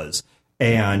it was.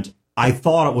 And I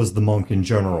thought it was the monk in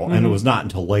general. Mm-hmm. And it was not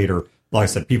until later, like I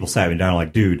said, people sat me down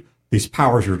like, dude, these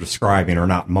powers you're describing are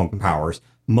not monk powers.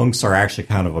 Monks are actually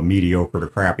kind of a mediocre to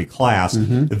crappy class.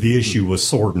 Mm-hmm. The issue was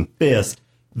sword and fist.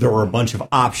 There were a bunch of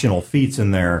optional feats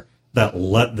in there that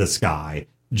let this guy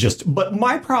just... But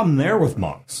my problem there with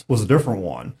monks was a different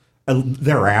one.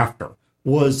 Thereafter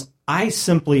was I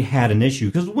simply had an issue,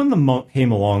 because when the monk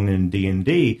came along in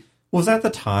D&D was at the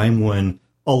time when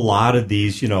a lot of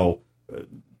these,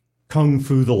 Kung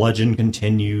Fu the Legend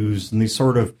Continues and these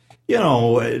sort of,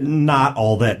 not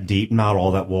all that deep, not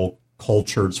all that well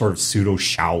cultured sort of pseudo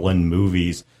Shaolin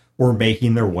movies were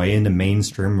making their way into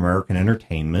mainstream American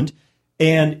entertainment.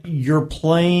 And you're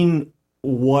playing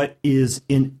what is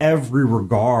in every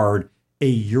regard a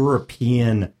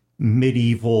European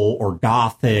medieval or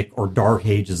Gothic or Dark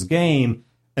Ages game.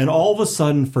 And all of a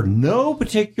sudden, for no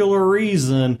particular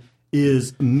reason,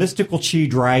 is Mystical Chi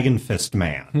Dragon Fist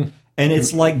Man. And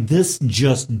it's like, this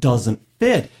just doesn't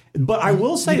fit. But I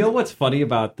will say... You know what's funny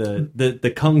about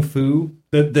the Kung Fu,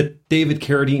 the David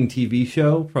Carradine TV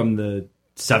show from the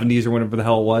 70s or whatever the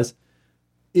hell it was,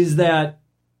 is that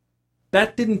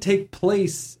didn't take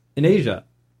place in Asia.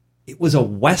 It was a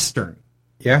Western.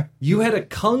 Yeah. You had a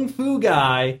Kung Fu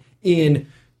guy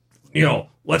in,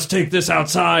 let's take this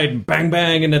outside, and bang,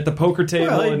 bang, and at the poker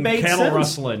table and cattle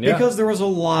rustling. Yeah. Because there was a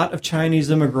lot of Chinese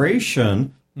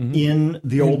immigration in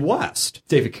the Old West.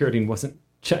 David Carradine wasn't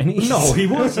Chinese. No, he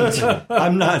wasn't.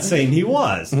 I'm not saying he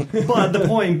was. But the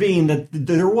point being that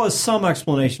there was some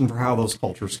explanation for how those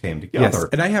cultures came together. Yes,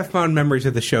 and I have fond memories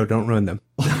of the show. Don't ruin them.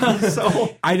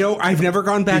 So I've never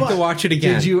gone back to watch it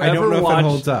again. Did you I ever don't know watch if it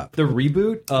holds up. the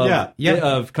reboot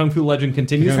of Kung Fu Legend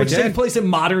Continues, I which did. takes place in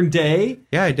modern day?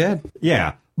 Yeah, I did.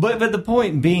 yeah. But the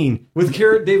point being... With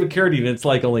David Carradine, it's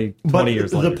like only 20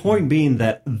 years later. The point being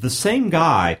that the same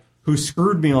guy who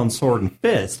screwed me on Sword and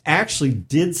Fist actually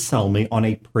did sell me on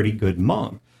a pretty good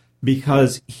monk,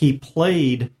 because he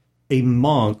played a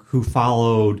monk who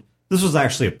followed... This was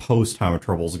actually a post-Time of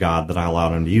Troubles god that I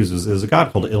allowed him to use. It was a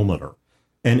god called Ilmater.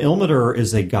 And Ilmater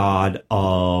is a god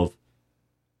of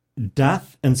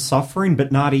death and suffering,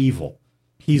 but not evil.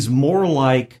 He's more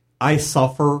like, I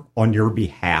suffer on your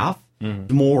behalf.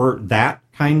 More that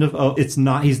kind of... he's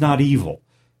not evil.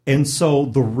 And so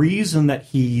the reason that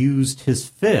he used his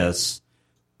fists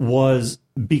was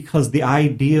because the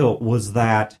idea was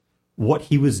that what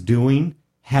he was doing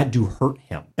had to hurt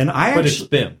him. And it's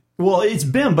Bim. Well, it's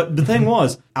Bim, but the thing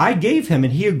was, I gave him,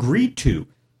 and he agreed to,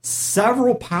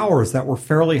 several powers that were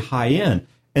fairly high end,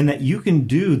 and that you can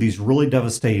do these really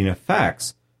devastating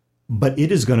effects, but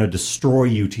it is going to destroy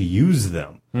you to use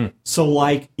them. So,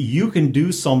 like, you can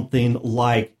do something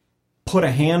like put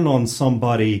a hand on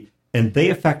somebody and they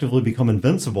effectively become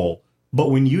invincible,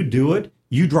 but when you do it,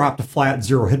 you drop to flat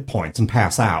 0 hit points and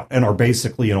pass out and are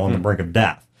basically, on the brink of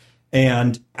death.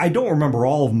 And I don't remember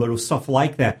all of them, but it was stuff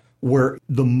like that, where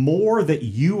the more that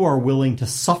you are willing to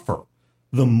suffer,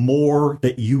 the more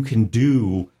that you can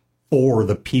do for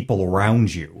the people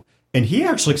around you. And he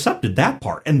actually accepted that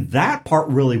part, and that part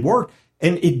really worked.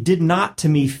 And it did not, to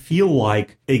me, feel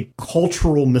like a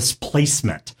cultural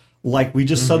misplacement. Like we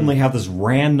just suddenly have this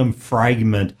random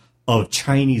fragment of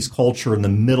Chinese culture in the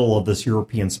middle of this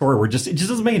European story where it just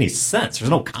doesn't make any sense. There's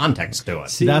no context to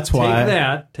it. See, That's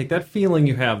why take that feeling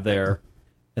you have there,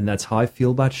 and that's how I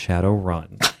feel about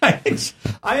Shadowrun.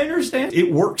 I understand.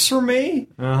 It works for me,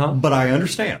 but I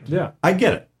understand. Yeah. I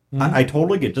get it. I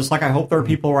totally get it. Just like I hope there are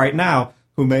people right now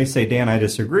who may say, Dan, I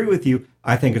disagree with you.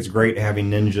 I think it's great having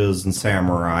ninjas and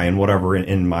samurai and whatever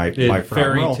in my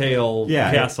fairy tale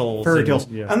castles. Fairy tales.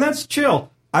 Yeah. And that's chill.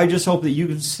 I just hope that you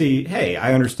can see, hey,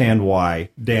 I understand why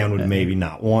Dan would maybe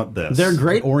not want this. They're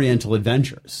great Oriental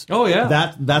adventures. Oh,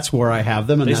 yeah. That's where I have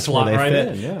them, and They that's where slot they right fit.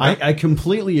 in, yeah. I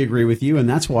completely agree with you, and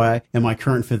that's why in my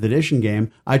current 5th edition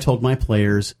game, I told my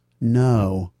players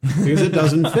no, because it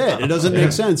doesn't fit. It doesn't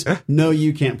make sense. No,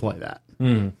 you can't play that.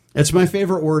 It's my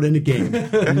favorite word in a game.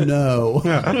 No.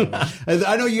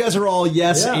 I know you guys are all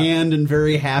yes and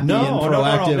very happy and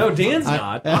proactive. No, Dan's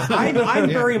not. I'm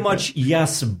very much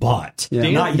yes, but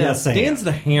not yes and. Dan's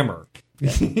the hammer.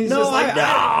 He's just like,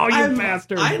 no, you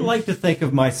bastard. I like to think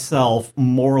of myself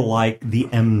more like the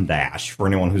M dash for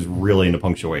anyone who's really into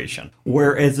punctuation.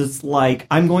 Whereas it's like,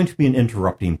 I'm going to be an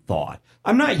interrupting thought.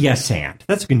 I'm not yes and.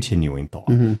 That's a continuing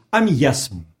thought. I'm yes,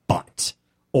 but.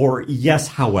 Or yes,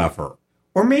 however.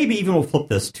 Or maybe even we'll flip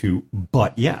this to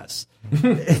but yes.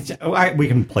 We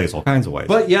can play this all kinds of ways.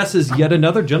 But yes is yet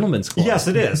another gentleman's club. yes,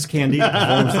 it is. Candy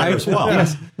performs there as well.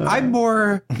 Yes. I'm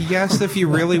more yes if you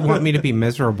really want me to be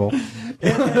miserable.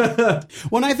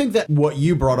 When I think that what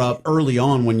you brought up early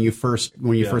on when you first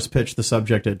pitched the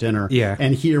subject at dinner,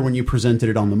 and here when you presented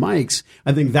it on the mics,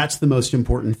 I think that's the most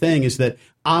important thing, is that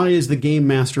I, as the game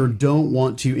master, don't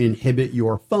want to inhibit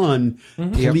your fun.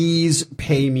 Please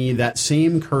pay me that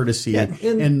same courtesy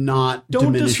and not Don't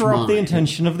diminish disrupt mine. the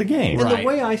intention of the game. And the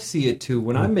way I see it too,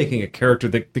 when I'm making a character,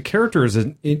 the character is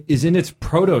in its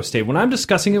proto state. When I'm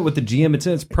discussing it with the GM, it's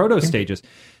in its proto stages.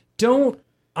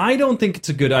 I don't think it's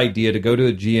a good idea to go to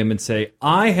a GM and say,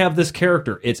 I have this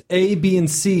character. It's A, B, and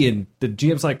C. And the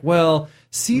GM's like, well,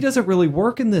 C doesn't really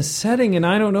work in this setting, and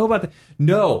I don't know about that.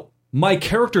 No, my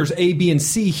character's A, B, and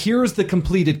C. Here's the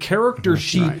completed character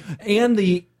sheet and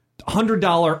the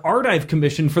 $100 art I've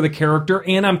commissioned for the character,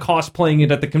 and I'm cosplaying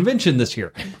it at the convention this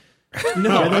year.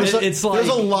 No, it's like there's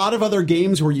a lot of other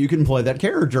games where you can play that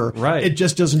character. Right. It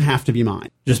just doesn't have to be mine.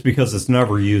 Just because it's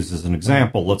never used as an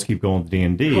example, let's keep going with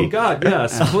D&D. Oh God,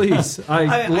 yes, please.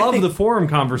 I love think- the forum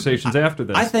conversations after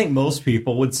this. I think most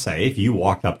people would say, if you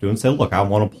walked up to them and said, look, I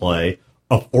want to play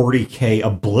a 40K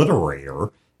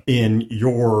obliterator in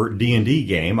your D&D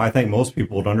game, I think most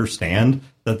people would understand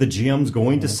that the GM's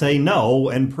going to say no,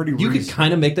 and pretty you could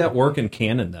kind of make that work in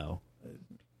canon, though.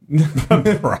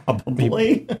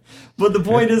 Probably. But the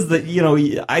point is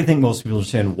that, I think most people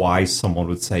understand why someone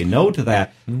would say no to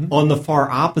that. Mm-hmm. On the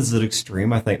far opposite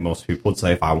extreme, I think most people would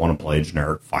say, if I want to play a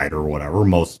generic fighter or whatever,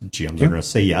 most GMs are going to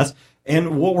say yes.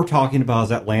 And what we're talking about is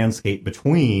that landscape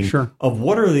between of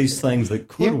what are these things that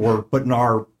could work, but in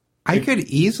our... I could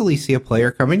easily see a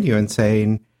player coming to you and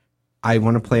saying, I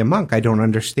want to play a monk. I don't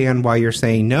understand why you're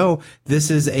saying no.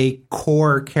 This is a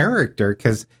core character,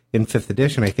 because in 5th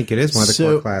edition, I think it is one of the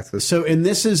core classes. So, and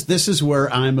this is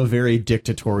where I'm a very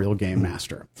dictatorial game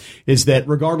master, is that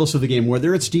regardless of the game,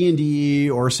 whether it's D&D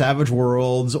or Savage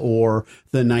Worlds or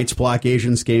the Knights Black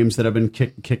Asians games that I've been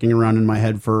kicking around in my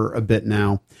head for a bit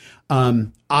now,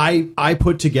 I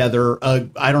put together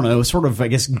I don't know, sort of, I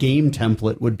guess, game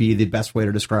template would be the best way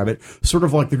to describe it. Sort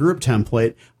of like the group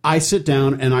template. I sit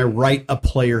down and I write a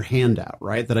player handout,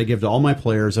 right, that I give to all my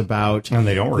players about. And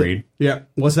they don't read. Yeah.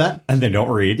 What's that? And they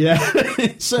don't read. Yeah.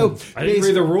 So I didn't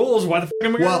read the rules. Why the f***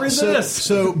 am I going to read this?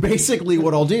 So basically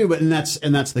what I'll do, and that's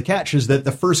the catch, is that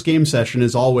the first game session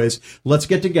is always, let's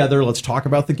get together, let's talk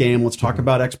about the game, let's talk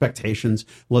about expectations,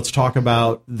 let's talk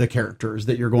about the characters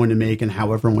that you're going to make and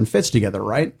how everyone fits together,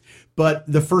 right?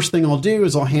 But the first thing I'll do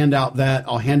is I'll hand out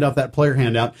that player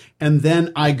handout, and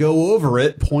then I go over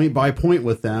it point by point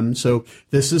with them. So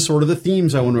this is sort of the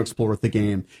themes I want to explore with the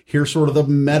game. Here's sort of the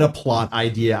meta plot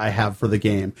idea I have for the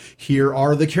game. Here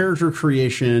are the character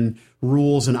creation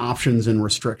rules and options and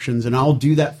restrictions, and I'll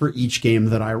do that for each game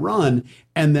that I run.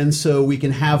 And then so we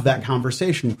can have that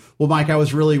conversation. Well, Mike,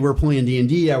 we're playing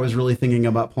D&D. I was really thinking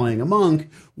about playing a monk.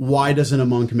 Why doesn't a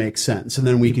monk make sense? And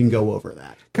then we can go over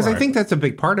that. Because I think that's a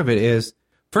big part of it is,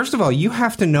 first of all, you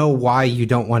have to know why you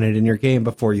don't want it in your game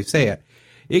before you say it.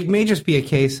 It may just be a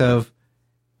case of,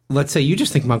 let's say you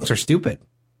just think monks are stupid.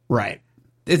 Right.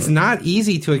 It's not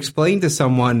easy to explain to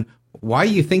someone why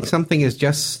you think something is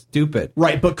just stupid.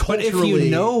 Right, but culturally, if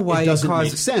you know why it doesn't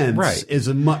make sense, right, is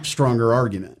a much stronger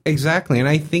argument. Exactly. And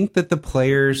I think that the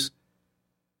players,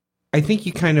 I think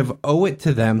you kind of owe it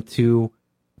to them to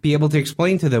be able to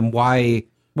explain to them why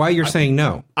you're saying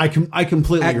no. I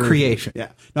completely agree. At creation.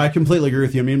 Yeah. No, I completely agree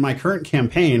with you. I mean, in my current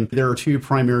campaign, there are two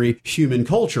primary human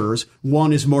cultures.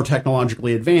 One is more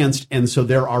technologically advanced, and so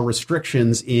there are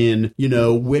restrictions in,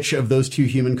 which of those two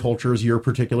human cultures your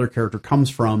particular character comes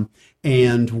from,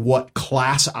 and what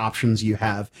class options you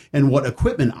have, and what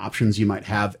equipment options you might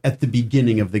have at the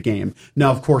beginning of the game.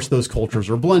 Now, of course, those cultures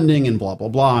are blending and blah, blah,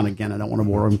 blah. And again, I don't want to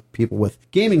bore people with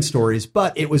gaming stories,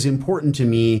 but it was important to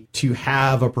me to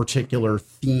have a particular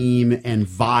theme and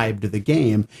vibe to the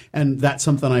game. And that's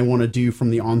something I want to do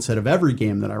from the onset of every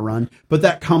game that I run. But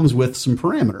that comes with some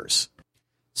parameters.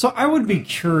 So I would be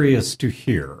curious to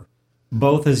hear,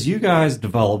 both as you guys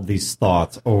develop these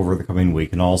thoughts over the coming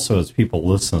week and also as people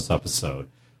listen to this episode,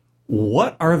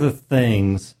 what are the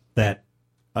things that,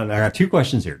 and I got two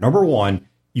questions here. Number one,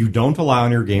 you don't allow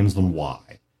in your games, and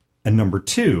why? And number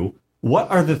two, what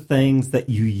are the things that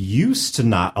you used to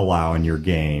not allow in your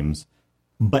games,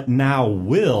 but now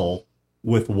will,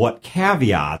 with what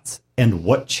caveats, and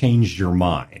what changed your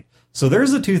mind? So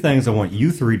there's the two things I want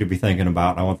you three to be thinking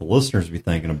about, and I want the listeners to be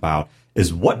thinking about,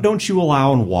 is what don't you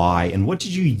allow and why, and what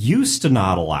did you used to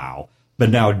not allow, but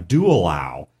now do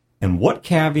allow, and what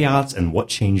caveats and what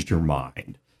changed your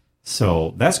mind?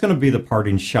 So that's going to be the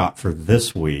parting shot for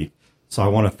this week. So I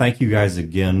want to thank you guys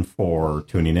again for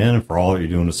tuning in and for all that you're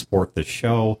doing to support this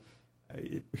show.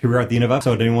 Here we are at the end of the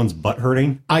episode. Anyone's butt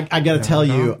hurting? I got to tell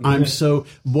you,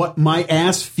 what my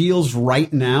ass feels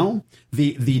right now,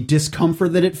 the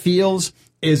discomfort that it feels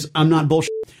is, I'm not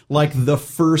bullshit, like the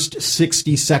first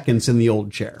 60 seconds in the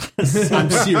old chair. I'm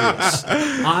serious.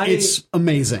 It's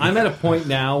amazing. I'm at a point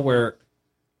now where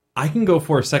I can go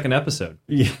for a second episode.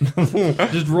 Yeah.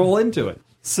 Just roll into it.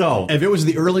 So if it was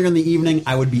the earlier in the evening,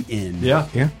 I would be in. Yeah.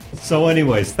 So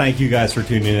anyways, thank you guys for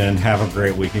tuning in. Have a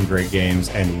great week and great games,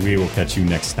 and we will catch you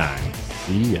next time.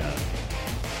 See ya.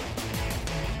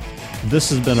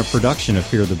 This has been a production of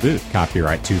Fear the Boot,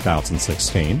 copyright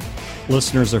 2016.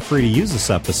 Listeners are free to use this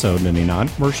episode in any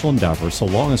non-commercial endeavor so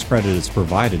long as credit is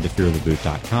provided to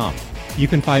feartheboot.com. You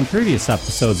can find previous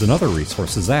episodes and other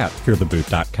resources at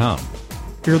feartheboot.com.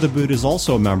 Fear the Boot is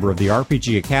also a member of the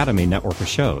RPG Academy network of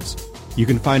shows. You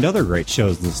can find other great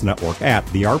shows in this network at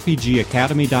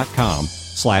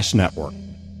therpgacademy.com/network.